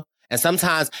 you know, and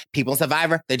sometimes people in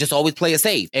Survivor, they just always play it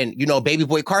safe. And, you know, baby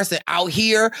boy Carson out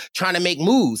here trying to make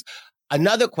moves.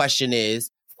 Another question is,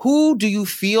 who do you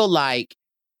feel like,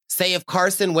 say if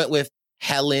Carson went with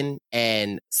Helen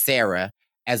and Sarah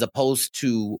as opposed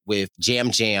to with Jam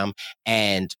Jam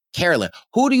and Carolyn,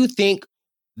 who do you think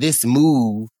this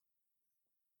move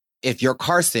if you're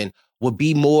Carson, would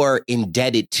be more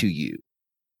indebted to you?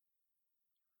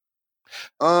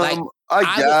 I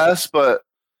guess, but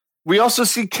we also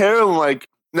see Carolyn like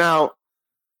now.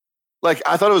 Like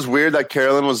I thought it was weird that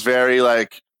Carolyn was very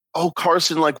like, "Oh,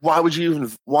 Carson, like, why would you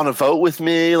even want to vote with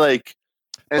me?" Like,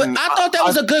 but I thought that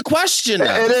was a good question.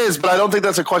 It is, but I don't think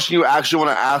that's a question you actually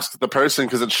want to ask the person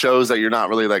because it shows that you're not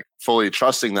really like fully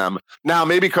trusting them. Now,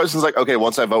 maybe Carson's like, "Okay,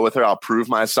 once I vote with her, I'll prove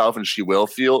myself, and she will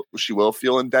feel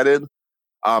indebted,"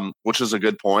 which is a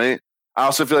good point. I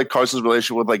also feel like Carson's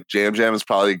relationship with like Jam Jam is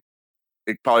probably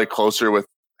closer with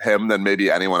him than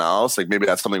maybe anyone else. Like maybe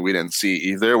that's something we didn't see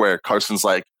either, where Carson's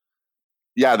like,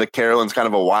 yeah, the Carolyn's kind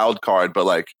of a wild card, but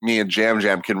like me and Jam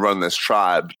Jam can run this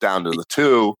tribe down to the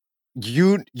 2.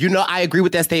 You know, I agree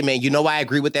with that statement. You know why I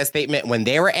agree with that statement? When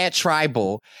they were at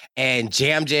Tribal and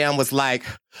Jam Jam was like,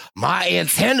 my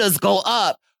antennas go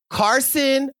up,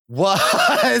 Carson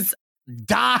was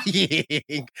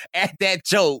dying at that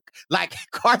joke. Like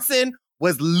Carson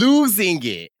was losing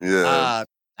it. Yeah.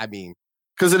 I mean,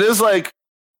 because it is like,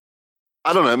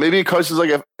 I don't know, maybe Carson's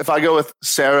like, if I go with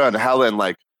Sarah and Helen,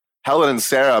 like Helen and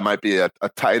Sarah might be a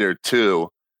tighter 2.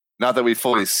 Not that we've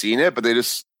fully seen it, but they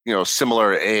just, you know,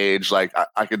 similar age. Like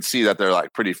I could see that they're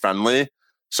like pretty friendly.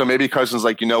 So maybe Carson's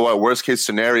like, you know what, worst case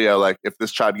scenario, like if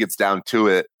this tribe gets down to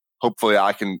it, hopefully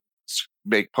I can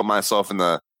put myself in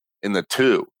the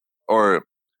 2. Or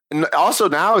and also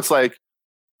now it's like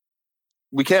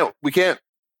we can't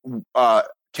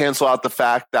cancel out the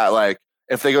fact that like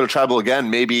if they go to Tribal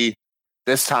again, maybe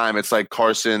this time it's like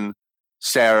Carson,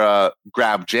 Sarah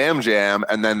grab Jam Jam,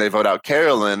 and then they vote out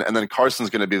Carolyn, and then Carson's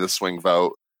going to be the swing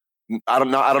vote. I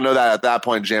don't know that at that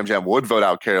point Jam Jam would vote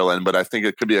out Carolyn, but I think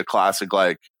it could be a classic,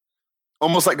 like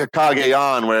almost like a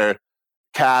Cagayan where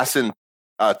Cass and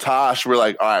Tosh were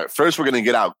like, all right, first we're going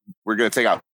to take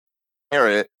out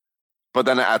Garrett, but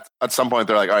then at some point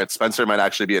they're like, all right, Spencer might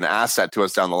actually be an asset to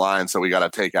us down the line, so we're just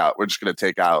going to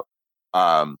take out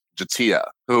J'Tia,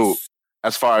 who,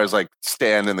 as far as like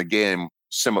stand in the game,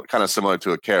 kind of similar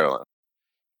to a Carolyn.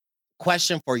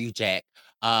 Question for you, Jack.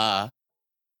 I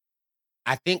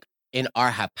think in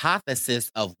our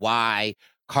hypothesis of why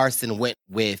Carson went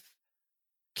with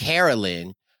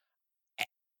Carolyn,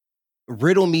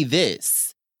 riddle me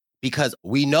this, because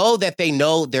we know that they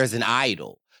know there's an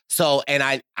idol. So,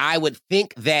 and I would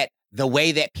think that the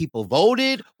way that people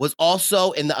voted was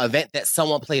also in the event that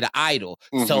someone played an idol.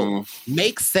 Mm-hmm. So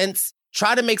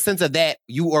try to make sense of that,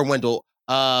 you or Wendell,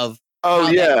 of... Oh,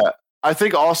 yeah. I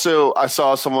think also I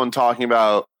saw someone talking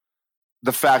about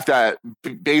the fact that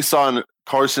based on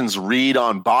Carson's read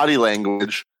on body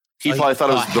language, he probably thought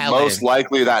it was the most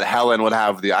likely that Helen would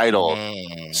have the idol.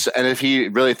 So, and if he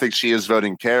really thinks she is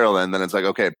voting Carolyn, then it's like,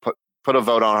 okay, put a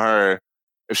vote on her.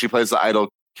 If she plays the idol,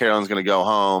 Carolyn's going to go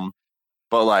home.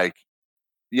 But like,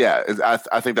 yeah,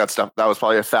 I think that was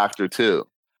probably a factor too.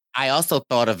 I also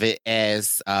thought of it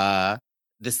as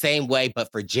the same way,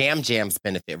 but for Jam Jam's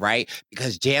benefit, right?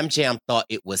 Because Jam Jam thought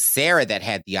it was Sarah that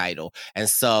had the idol. And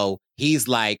so he's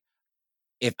like,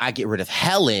 if I get rid of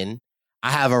Helen,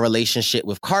 I have a relationship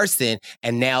with Carson,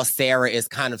 and now Sarah is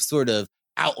kind of sort of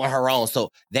out on her own. So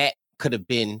that could have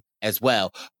been as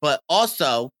well. But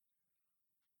also,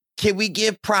 can we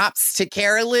give props to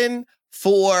Carolyn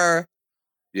for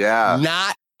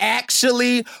not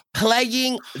actually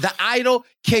playing the idol?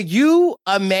 Can you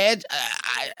imagine,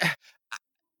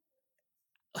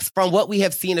 from what we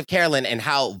have seen of Carolyn and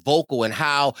how vocal and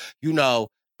how, you know,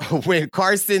 when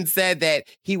Carson said that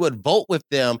he would vote with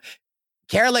them,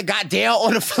 Carolyn got down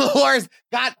on the floors,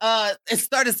 and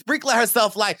started sprinkling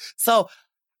herself like. So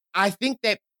I think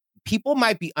that people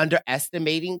might be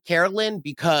underestimating Carolyn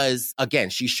because, again,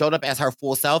 she showed up as her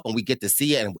full self and we get to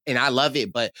see it and I love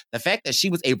it. But the fact that she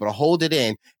was able to hold it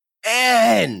in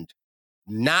and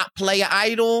not play an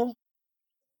idol.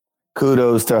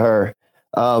 Kudos to her.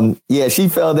 Yeah, she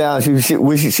fell down. She was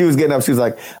getting up. She was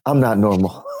like, I'm not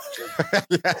normal.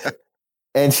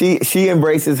 And she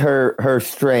embraces her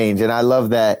strange. And I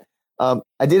love that.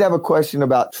 I did have a question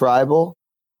about Tribal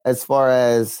as far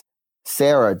as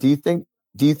Sarah. Do you think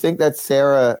that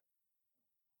Sarah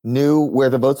knew where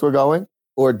the votes were going?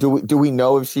 Or do we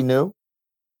know if she knew?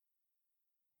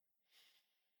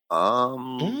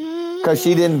 Because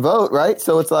she didn't vote, right?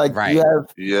 So it's like you have...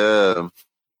 Yeah.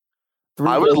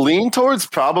 I would lean towards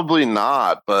probably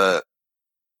not, but...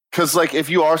 Because, like, if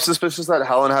you are suspicious that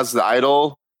Helen has the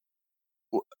idol,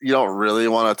 you don't really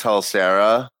want to tell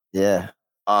Sarah. Yeah.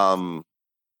 And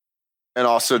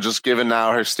also, just given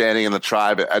now her standing in the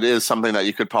tribe, it is something that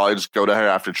you could probably just go to her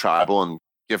after Tribal and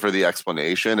give her the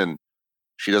explanation, and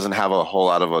she doesn't have a whole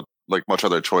lot of much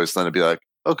other choice than to be like,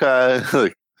 okay,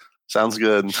 like, sounds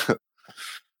good.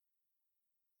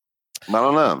 I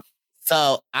don't know.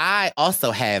 So I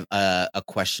also have a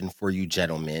question for you,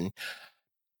 gentlemen.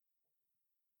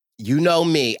 You know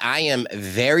me, I am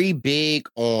very big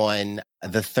on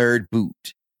the third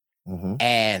boot. Mm-hmm.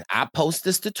 And I post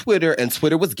this to Twitter, and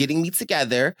Twitter was getting me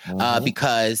together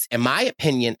because, in my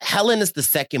opinion, Helen is the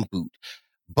second boot.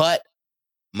 But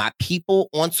my people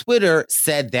on Twitter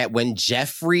said that when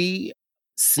Jeffrey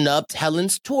snubbed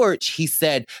Helen's torch, he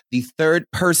said the third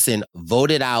person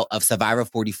voted out of Survivor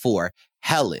 44,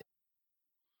 Helen.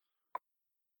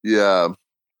 Yeah.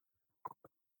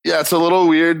 Yeah, it's a little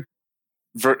weird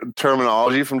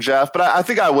terminology from Jeff, but I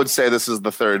think I would say this is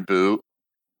the third boot.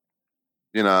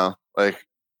 You know, like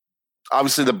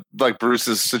obviously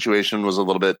Bruce's situation was a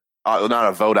little bit not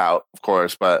a vote out, of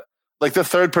course, but like the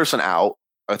third person out,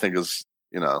 I think is,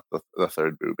 you know, the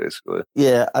third boot basically.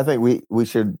 Yeah, I think we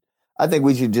should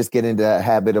just get into a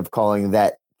habit of calling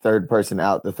that third person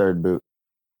out the third boot.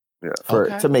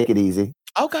 Yeah, to make it easy.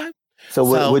 Okay.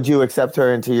 So would you accept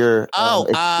her into your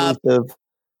exclusive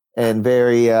and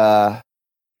very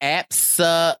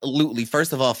absolutely.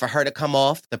 First of all, for her to come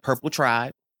off the Purple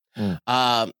Tribe,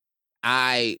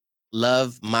 I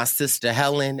love my sister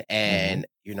Helen, and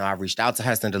you know, I reached out to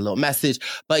her, sent a little message.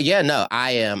 But yeah, no,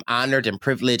 I am honored and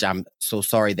privileged. I'm so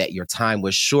sorry that your time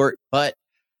was short, but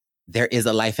there is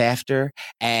a life after.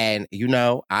 And, you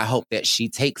know, I hope that she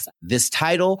takes this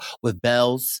title with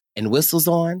bells and whistles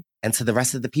on. And to the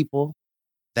rest of the people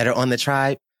that are on the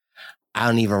tribe, I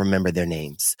don't even remember their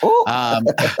names.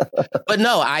 But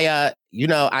no, I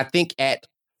think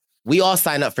we all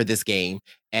sign up for this game.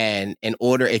 And in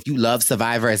order, if you love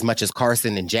Survivor as much as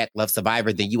Carson and Jack love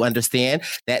Survivor, then you understand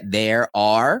that there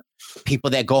are people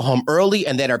that go home early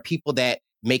and that are people that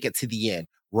make it to the end.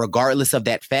 Regardless of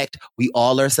that fact, we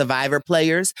all are Survivor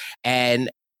players. And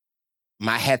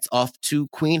my hat's off to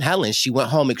Queen Helen. She went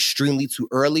home extremely too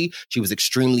early. She was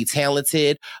extremely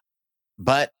talented.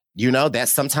 But, you know,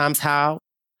 that's sometimes how,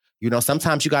 you know,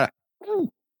 sometimes you got to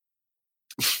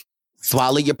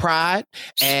swallow your pride.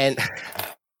 And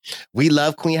we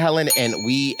love Queen Helen and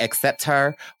we accept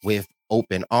her with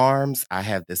open arms. I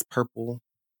have this purple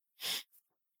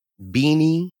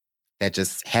beanie that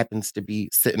just happens to be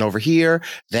sitting over here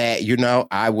that, you know,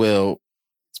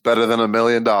 it's better than $1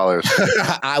 million.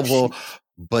 I will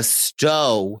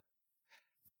bestow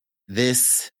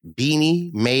this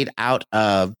beanie made out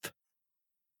of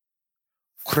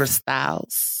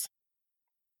crystals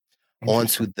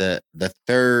onto the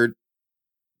third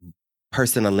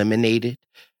person eliminated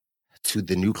to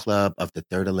the new club of the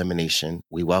third elimination.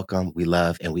 We welcome, we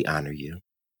love, and we honor you.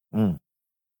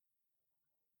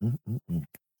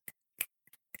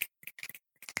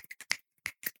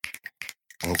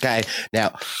 Okay.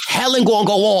 Now, Helen gonna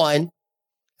go on,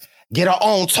 get her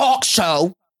own talk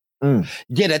show,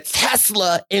 get a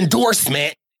Tesla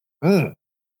endorsement.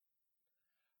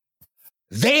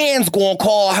 Vans gonna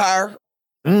call her.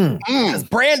 Because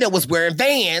Brandon was wearing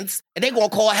Vans, and they gonna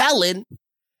call Helen,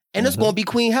 and it's gonna be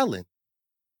Queen Helen.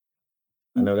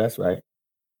 I know that's right.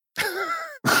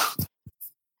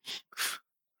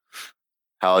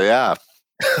 Hell yeah.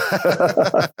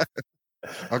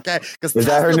 Okay. Is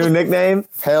that her new nickname?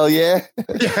 Hell yeah.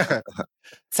 Yeah.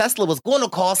 Tesla was going to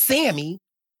call Sammy,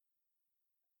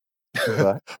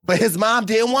 but his mom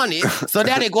didn't want it. So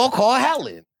now they're going to call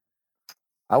Helen.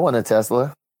 I want a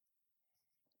Tesla.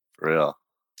 For real.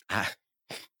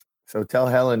 So tell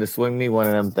Helen to swing me one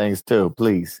of them things too,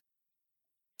 please.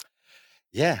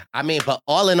 Yeah. I mean, but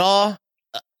all in all,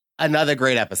 another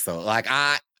great episode. Like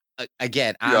I'm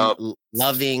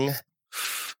loving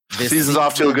this season's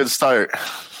off to a good start.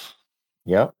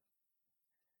 Yep.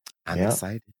 I'm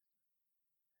excited.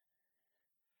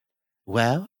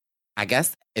 Well, I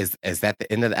guess is that the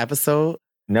end of the episode?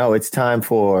 No, it's time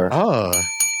for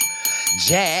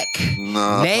Jack.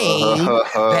 No. Name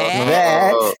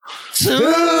that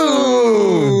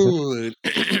tune.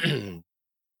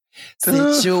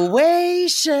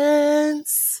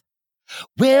 Situations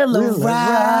will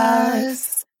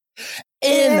arise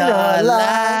in our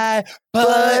life,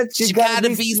 but you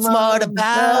gotta be smart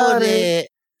about it.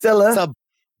 Celebrations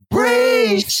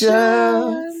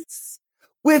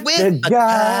with the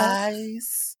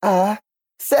guys I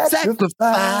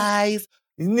sacrifice.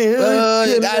 You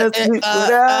gotta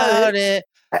without it.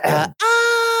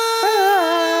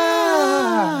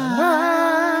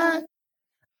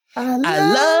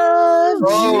 I love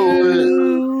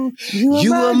you.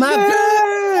 You are my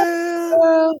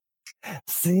girl.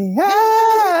 See, I'm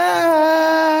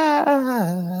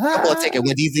gonna take it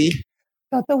with easy.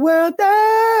 Got the world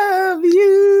of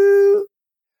you.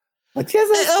 But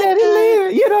just a steady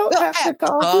leader. You don't have to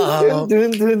call.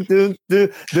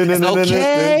 It's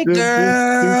okay,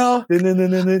 girl.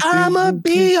 I'ma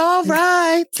be all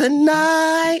right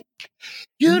tonight.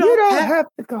 You don't have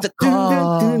to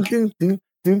call.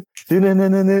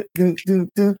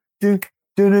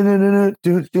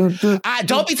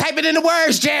 Don't be typing in the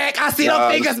words, Jack. I see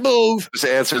them fingers move. Just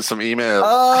answering some emails.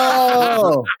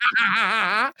 Oh.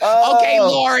 Okay,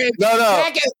 Lauren.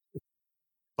 No.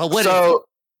 But what is it?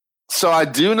 So I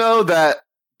do know that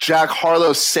Jack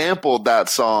Harlow sampled that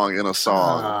song in a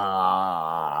song.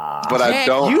 But Jack, I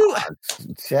don't.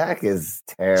 Jack is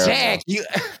terrible. Jack,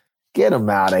 Get him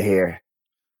out of here.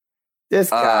 This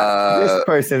guy, this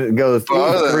person goes 3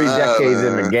 decades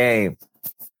in the game.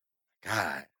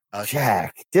 God.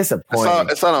 Jack, disappointing.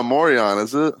 It's not a Morion,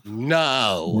 is it?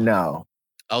 No.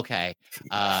 Okay.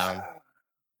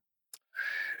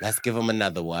 Let's give him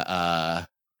another one.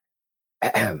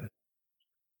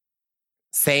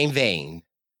 Same vein.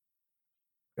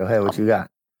 Go ahead, what you got?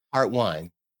 Part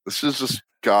 1. This is just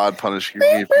God punishing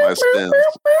me for my sins.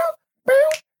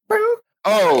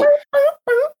 Oh.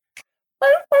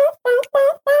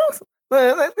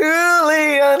 I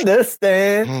truly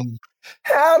understand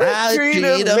how to treat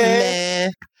a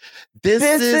man. This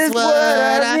is what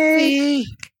I see.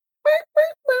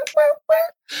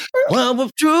 Well, we'll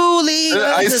truly Did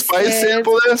Ice Spice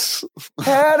sample this?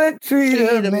 How to treat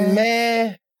a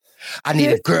man. I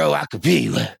need a girl I could be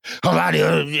with.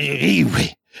 He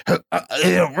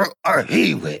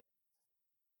with.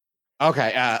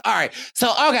 Okay, all right.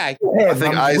 So, okay. I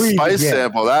think Ice Spice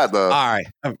sample that, though. All right.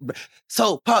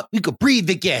 So, Pup, you could breathe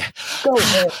again. Go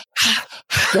ahead.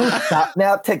 Don't stop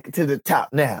now. Take it to the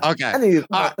top now. Okay. I need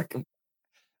all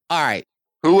right.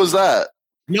 Who was that?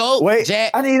 No, wait.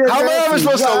 Jack. How am I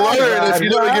supposed to learn if you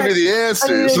never give me the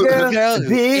answers? I need a girl to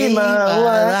be my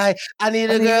wife. I need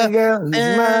a girl who's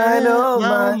mine, oh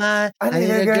mine. I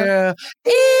need a girl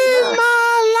in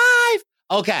my life.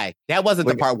 Okay, that wasn't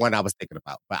the part 1 I was thinking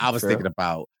about, but I was thinking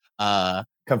about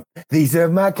these are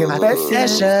my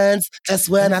confessions. That's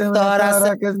when I thought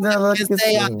I could never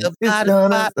say I could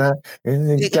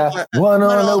one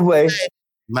on the way.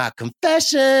 My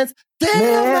confessions.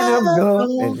 Man, I'm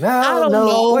going. I don't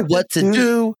know what to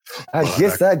do. I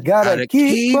guess I gotta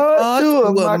keep on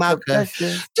doing my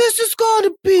confessions. This is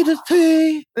gonna be the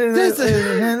thing.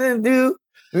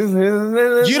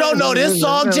 You don't know this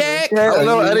song, Jack? I don't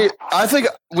know, Eddie. I think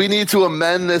we need to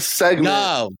amend this segment.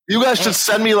 No. You guys should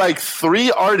send me like 3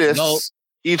 artists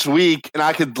each week, and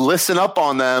I could listen up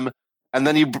on them, and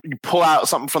then you pull out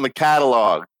something from the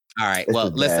catalog. All right.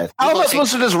 Well, listen. How am I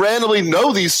supposed to just randomly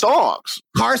know these songs?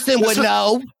 Carson would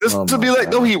know. This to be like,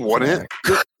 no, he wouldn't.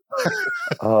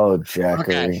 Oh, Jackery.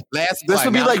 Okay. This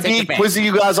would be like me quizzing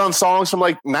you guys on songs from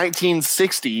like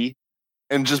 1960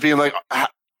 and just being like,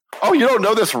 oh, you don't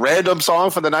know this random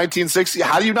song from the 1960s?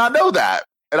 How do you not know that?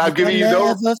 And I've given you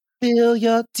no. Never feel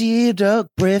your deep dark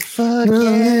breath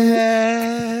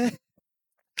again.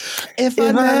 If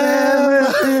I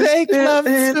never make love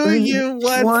to you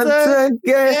once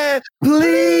again,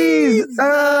 please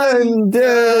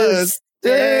understand.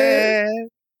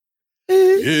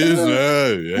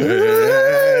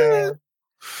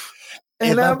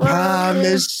 And I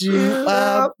promise you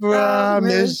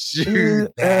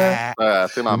that I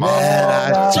think my mom.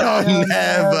 I don't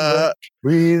never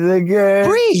breathe again.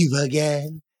 Breathe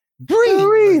again.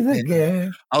 Breathe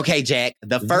again. Okay, Jack.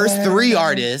 The first 3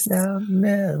 artists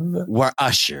were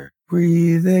Usher.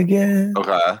 Breathe again.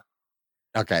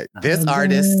 Okay. This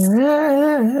artist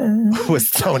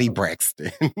was Tony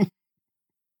Braxton.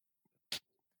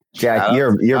 Jack,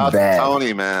 you're bad.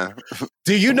 Tony, man.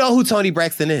 Do you know who Tony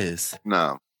Braxton is?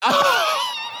 No.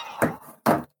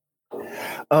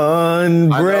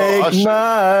 Unbreak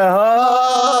my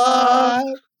heart.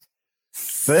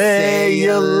 Say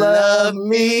you love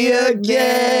me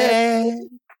again.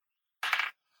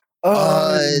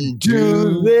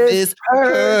 Undo this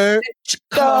hurt.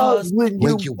 Cause when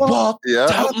you walked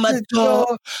out my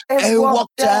door and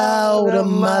walked out of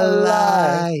my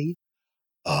life,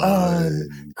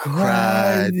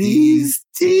 uncry these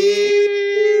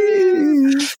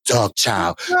tears. Dog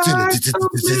child.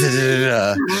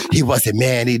 He wasn't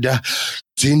man either.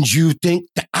 Didn't you think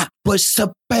that I was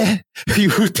so bad? You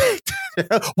think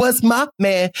that was my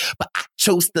man, but I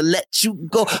chose to let you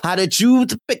go. How did you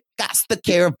pick us to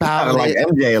care about it? Like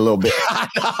MJ a little bit.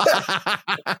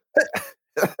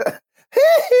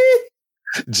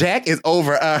 Jack is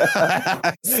over us.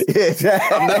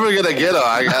 I'm never gonna get her.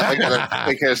 I gotta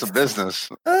take care of some business.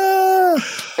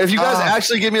 If you guys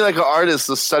actually give me like an artist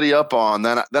to study up on,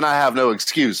 then I have no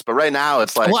excuse. But right now,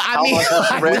 it's like, Well, I mean,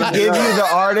 We give you the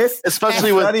artist, especially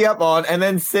and with study up on, and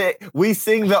then we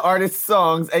sing the artist's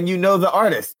songs, and you know the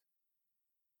artist.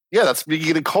 yeah, that's me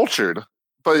getting cultured.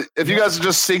 But if you guys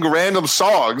just sing random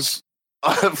songs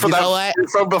from before I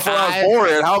was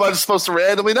born, how am I supposed to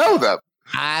randomly know them?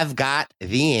 I've got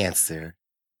the answer.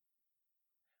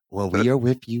 When we are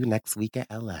with you next week at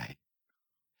LA,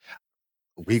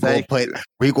 we gonna put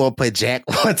Jack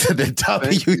onto the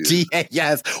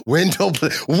WGAS window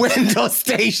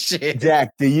station.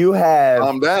 Jack, do you have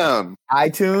I'm down.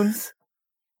 iTunes?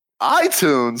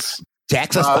 iTunes.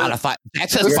 Jack's a Spotify.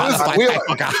 Jack's a Spotify.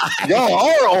 Y'all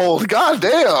are old. God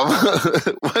damn.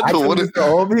 What is the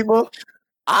old people?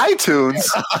 iTunes.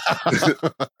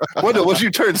 What you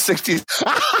turn 60?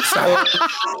 I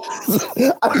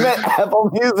meant Apple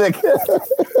Music.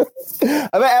 I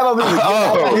meant Apple Music.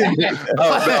 No,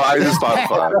 I use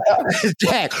Spotify.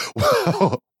 Jack,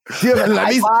 do you have an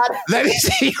iPod? Let me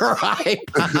see your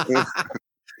iPod.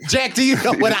 Jack, do you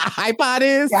know what an iPod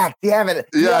is? Jack, do you have it?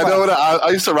 Yeah, I know what I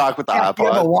used to rock with the iPod. Do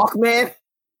you have a Walkman?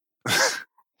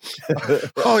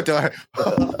 Hold on.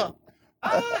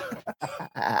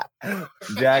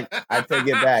 Jack, I take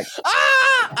it back.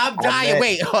 I'm dying.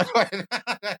 Wait, hold on.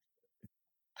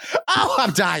 Oh,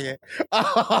 I'm dying.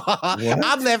 Oh,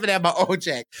 I'm laughing at my old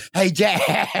Jack. Hey,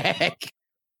 Jack.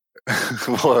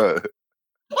 What?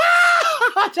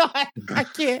 I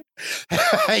can't.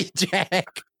 Hey,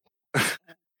 Jack.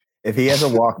 If he has a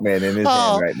Walkman in his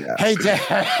hand right now. Hey,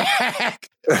 Jack.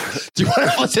 Do you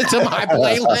want to listen to my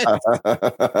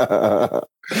playlist?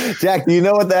 Jack, do you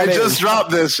know what that is? Just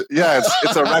dropped this. Yeah,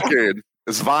 it's a record.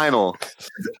 It's vinyl.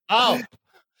 Oh,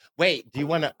 wait. Do you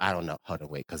want to? I don't know. Hold on,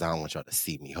 wait, because I don't want y'all to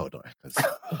see me. Hold on.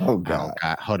 Oh, God.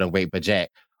 Hold on, wait. But,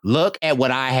 Jack, look at what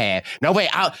I have. No,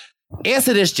 wait. I'll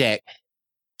answer this, Jack.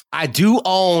 I do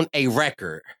own a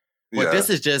record, but this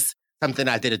is just something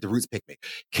I did at the Roots picnic.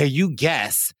 Can you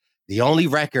guess the only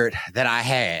record that I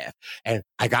have? And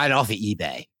I got it off of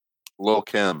eBay. Lil'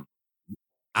 Kim.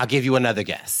 I'll give you another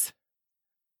guess.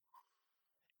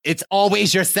 It's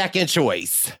always your second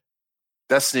choice.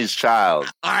 Destiny's Child.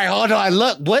 All right, hold on.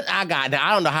 Look what I got. Now,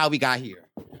 I don't know how we got here,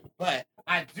 but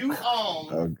I do own.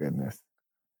 Oh, goodness.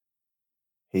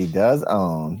 He does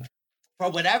own. For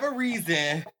whatever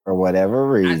reason.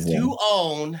 I do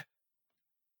own.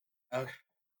 Okay.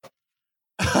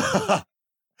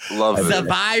 Love it.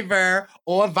 Survivor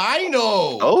on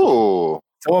vinyl. Oh.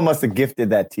 Someone must have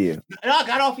gifted that to you. And I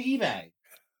got off of eBay.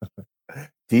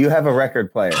 Do you have a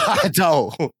record player? I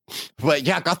don't. But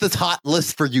yeah, I got this hot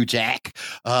list for you, Jack.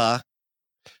 Jack,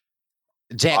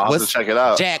 I'll have to check it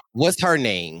out. Jack, what's her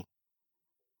name?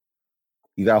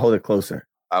 You gotta hold it closer.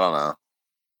 I don't know.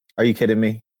 Are you kidding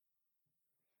me?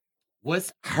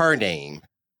 What's her name?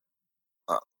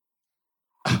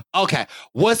 Okay,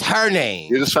 what's her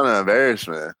name? You're just trying to embarrass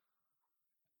me.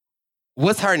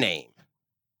 What's her name?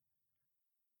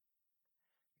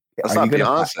 That's not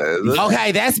Beyonce, is it?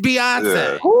 Okay, that's Beyonce.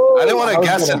 Yeah. I didn't want to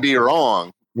guess and be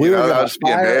wrong. We were going to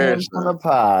be embarrassed on the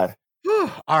pod.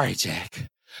 All right, Jack.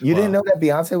 You didn't know that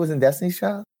Beyonce was in Destiny's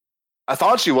Child? I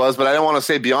thought she was, but I didn't want to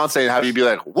say Beyonce and have you be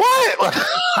like, what?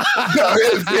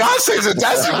 Beyonce's in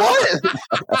Destiny, what?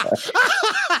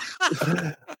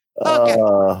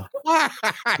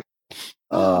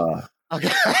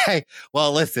 Okay.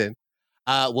 Well, listen.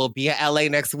 We'll be in LA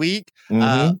next week.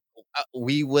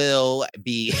 We will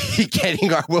be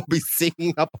we'll be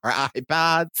singing up our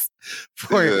iPods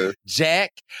for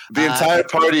Jack. The entire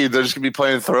party, they're just gonna be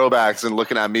playing throwbacks and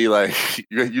looking at me like,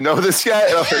 you know this yet?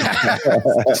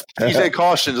 DJ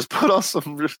Caution, just put on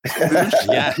some.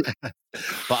 Yeah. But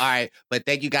all right. But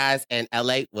thank you guys. And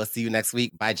LA, we'll see you next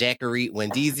week. Bye, Jackery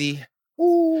Wendeezy.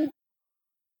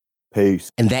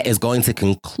 Peace. And that is going to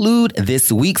conclude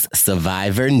this week's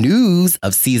Survivor News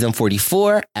of Season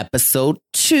 44, Episode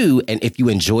 2. And if you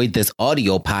enjoyed this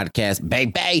audio podcast,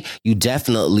 bang, you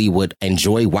definitely would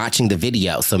enjoy watching the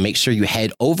video. So make sure you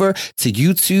head over to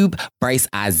YouTube, Bryce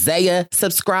Isaiah,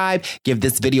 subscribe, give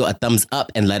this video a thumbs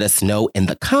up, and let us know in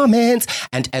the comments.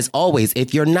 And as always,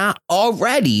 if you're not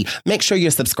already, make sure you're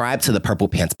subscribed to the Purple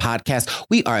Pants Podcast.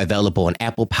 We are available on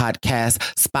Apple Podcasts,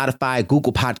 Spotify,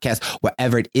 Google Podcasts,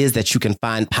 wherever it is that you can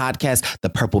find podcasts. The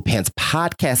Purple Pants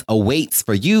Podcast awaits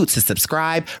for you to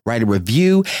subscribe, write a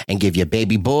review, and give your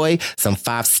baby boy some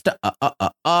 5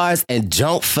 stars. And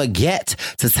don't forget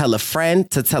to tell a friend,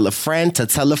 to tell a friend, to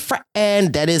tell a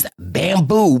friend. That is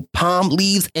Bamboo, Palm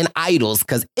Leaves, and Idols.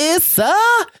 Because it's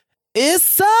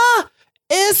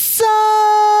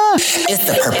It's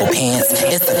the Purple Pants.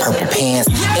 It's the Purple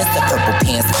Pants. It's the Purple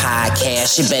Pants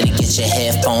Podcast. You better get your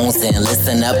headphones and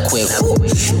listen up quick. Woo.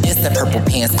 It's the Purple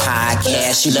Pants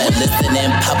Podcast. You better listen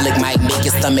in public, might make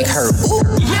your stomach hurt. Woo.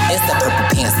 It's the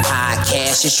Purple Pants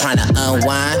Podcast. You're trying to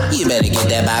unwind, you better get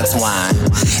that box wine.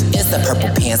 It's the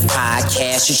Purple Pants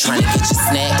Podcast. You're trying to get your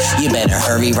snack, you better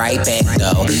hurry right back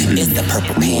though. It's the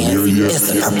Purple Pants.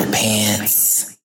 It's the Purple Pants.